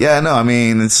don't. Yeah, no, I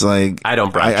mean, it's like I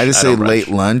don't brunch. I just I say don't brunch. late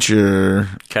lunch or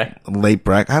Okay. late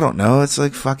breakfast. I don't know. It's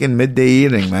like fucking midday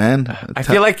eating, man. I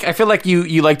feel like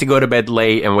you like to go to bed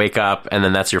late and wake up, and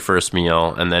then that's your first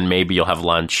meal, and then maybe you'll have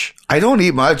lunch. I don't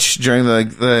eat much during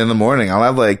in the morning. I'll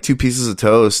have like 2 pieces of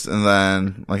toast and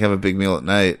then like have a big meal at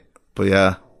night. But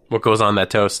yeah, What goes on that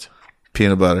toast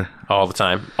peanut butter. all the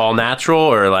time? All natural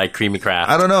or like creamy craft?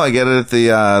 I don't know. I get it at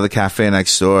the cafe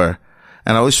next door.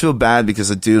 And I always feel bad because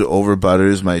the dude over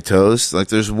butters my toast. Like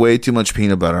there's way too much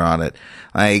peanut butter on it.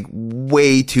 Like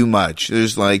way too much.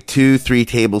 There's like 2-3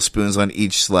 tablespoons on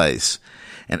each slice.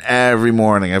 And every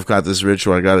morning I've got this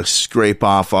ritual. I got to scrape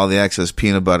off all the excess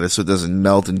peanut butter so it doesn't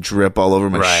melt and drip all over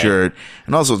my Right. shirt.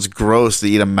 And also it's gross to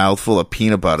eat a mouthful of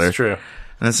peanut butter. It's true.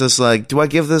 And it's just like, do I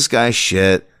give this guy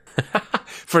shit?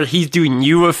 He's doing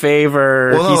you a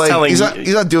favor. Well, no, he's like, telling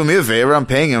he's not doing me a favor. I'm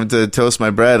paying him to toast my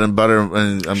bread and butter,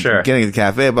 and I'm Sure. getting at the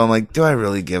cafe. But I'm like, do I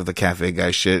really give the cafe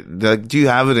guy shit? Like, do you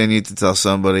have it in you to tell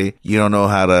somebody you don't know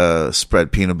how to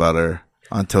spread peanut butter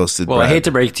on toasted Well, bread? I hate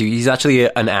to break it to you. He's actually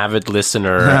an avid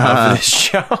listener of this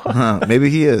show. Huh, maybe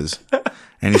he is,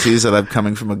 and he sees that I'm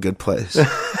coming from a good place.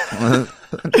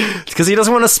 Because he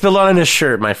doesn't want to spill it on his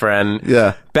shirt, my friend.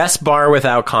 Yeah. Best bar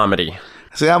without comedy.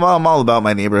 See, I'm all about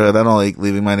my neighborhood. I don't like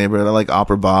leaving my neighborhood. I like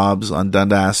Opera Bob's on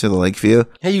Dundas near the Lakeview.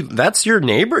 Hey, that's your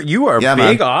neighbor? You are Yeah,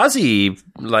 big man. Aussie.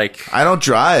 Like, I don't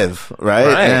drive, right?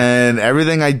 And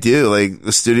everything I do, like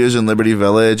the studios in Liberty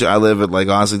Village, I live at like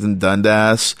Ossington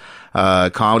Dundas,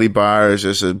 comedy bars,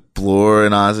 there's a Bloor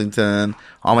in Ossington.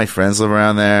 All my friends live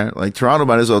around there. Like Toronto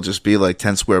might as well just be like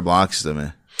 10 square blocks to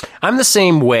me. I'm the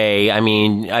same way. I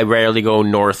mean, I rarely go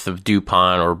north of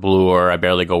Dupont or Bloor. I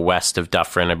barely go west of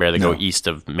Dufferin. I barely go east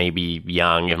of maybe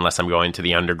Yonge unless I'm going to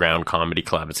the Underground Comedy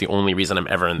Club. It's the only reason I'm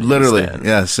ever in the Literally. East End.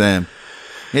 Yeah, same.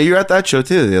 Yeah, you were at that show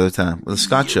too the other time, the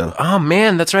Scott show. Oh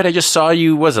man, that's right. I just saw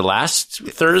you. Was it last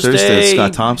Thursday? Thursday at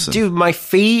Scott Thompson. Dude,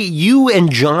 you and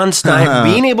John Stein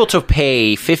being able to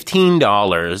pay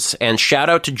 $15, and shout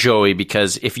out to Joey,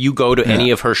 because if you go to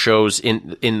any of her shows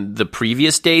in the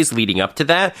previous days leading up to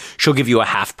that, she'll give you a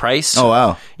half price. Oh,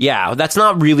 wow. Yeah, that's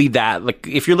not really that. Like,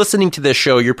 if you're listening to this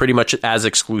show, you're pretty much as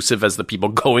exclusive as the people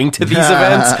going to these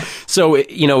events. So,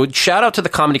 shout out to the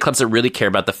comedy clubs that really care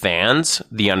about the fans,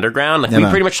 the Underground. Like, we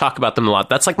pretty much talk about them a lot.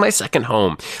 That's like my second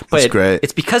home. But That's great.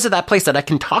 it's because of that place that I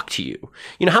can talk to you.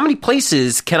 How many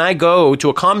places can I go to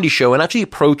a comedy show and actually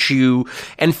approach you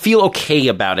and feel okay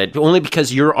about it? Only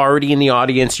because you're already in the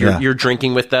audience, you're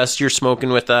drinking with us, you're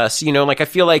smoking with us. I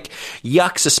feel like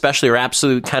Yucks especially are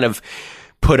absolute kind of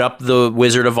put up the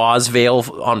Wizard of Oz veil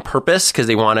on purpose because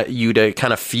they want you to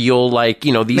kind of feel like,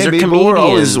 these Maybe, are but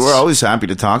comedians. we're always happy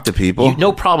to talk to people.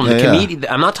 No problem. Yeah, The yeah. comedian.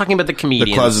 I'm not talking about the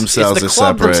comedians. The clubs themselves it's the are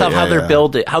club separate. themselves, Yeah, how they're yeah.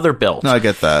 built. How they're built. No, I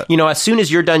get that. As soon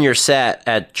as you're done your set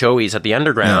at Joey's at the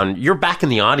Underground, you're back in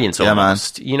the audience Yeah, man.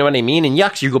 almost. You know what I mean? And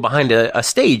Yucks, you go behind a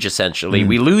stage essentially.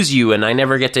 We lose you, and I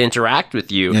never get to interact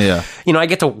with you. Yeah. I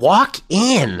get to walk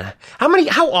in.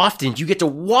 How often do you get to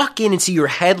walk in and see your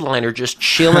headliner just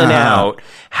chilling out,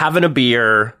 having a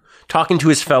beer, talking to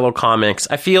his fellow comics?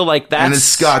 I feel like that's... And it's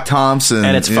Scott Thompson.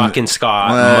 And it's fucking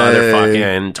Scott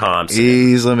motherfucking Thompson.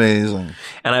 He's amazing.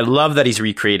 And I love that he's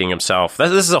recreating himself.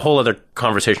 This is a whole other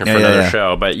conversation for another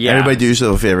show, but yeah. Everybody do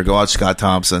yourself a favor. Go watch Scott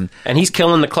Thompson. And he's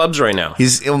killing the clubs right now.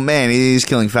 He's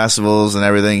killing festivals and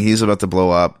everything. He's about to blow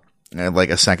up like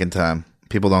a second time.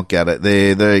 People don't get it.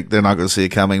 They're not going to see it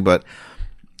coming, but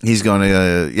he's going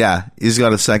to, he's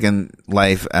got a second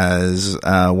life as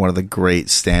one of the great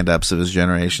stand-ups of his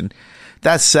generation.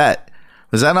 That set,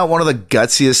 was that not one of the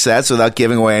gutsiest sets without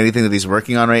giving away anything that he's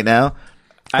working on right now?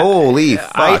 Holy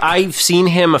fuck. I've seen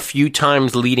him a few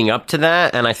times leading up to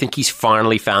that, and I think he's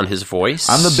finally found his voice.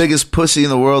 I'm the biggest pussy in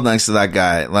the world next to that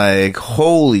guy. Like,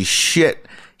 holy shit.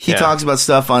 He talks about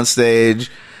stuff on stage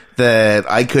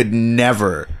that I could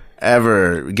never,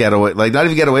 ever get away, like not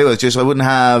even get away with, just I wouldn't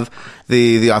have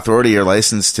the authority or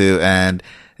license to. And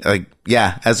like,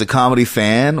 yeah, as a comedy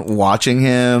fan, watching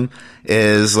him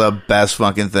is the best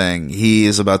fucking thing. He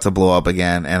is about to blow up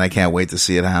again, and I can't wait to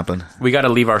see it happen. We got to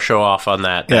leave our show off on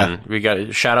that then. Yeah. We got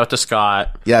to shout out to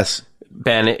Scott. Yes.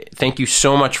 Ben, thank you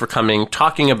so much for coming,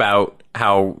 talking about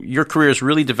how your career is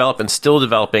really developed and still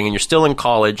developing, and you're still in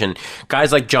college, and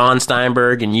guys like John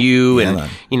Steinberg and you, and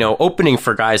man. opening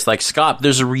for guys like Scott.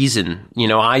 There's a reason.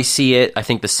 I see it. I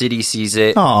think the city sees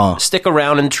it. Aw. Stick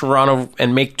around in Toronto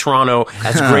and make Toronto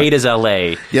as great as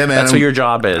LA. Yeah, man. That's what your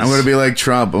job is. I'm going to be like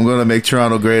Trump. I'm going to make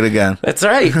Toronto great again. That's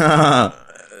right.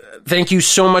 Thank you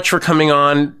so much for coming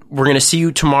on. We're going to see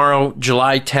you tomorrow,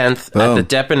 July 10th at the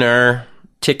Depanneur.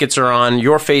 Tickets are on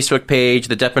your Facebook page,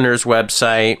 the Depanneur's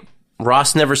website.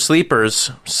 Ross Never Sleepers,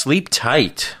 sleep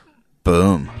tight.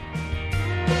 Boom.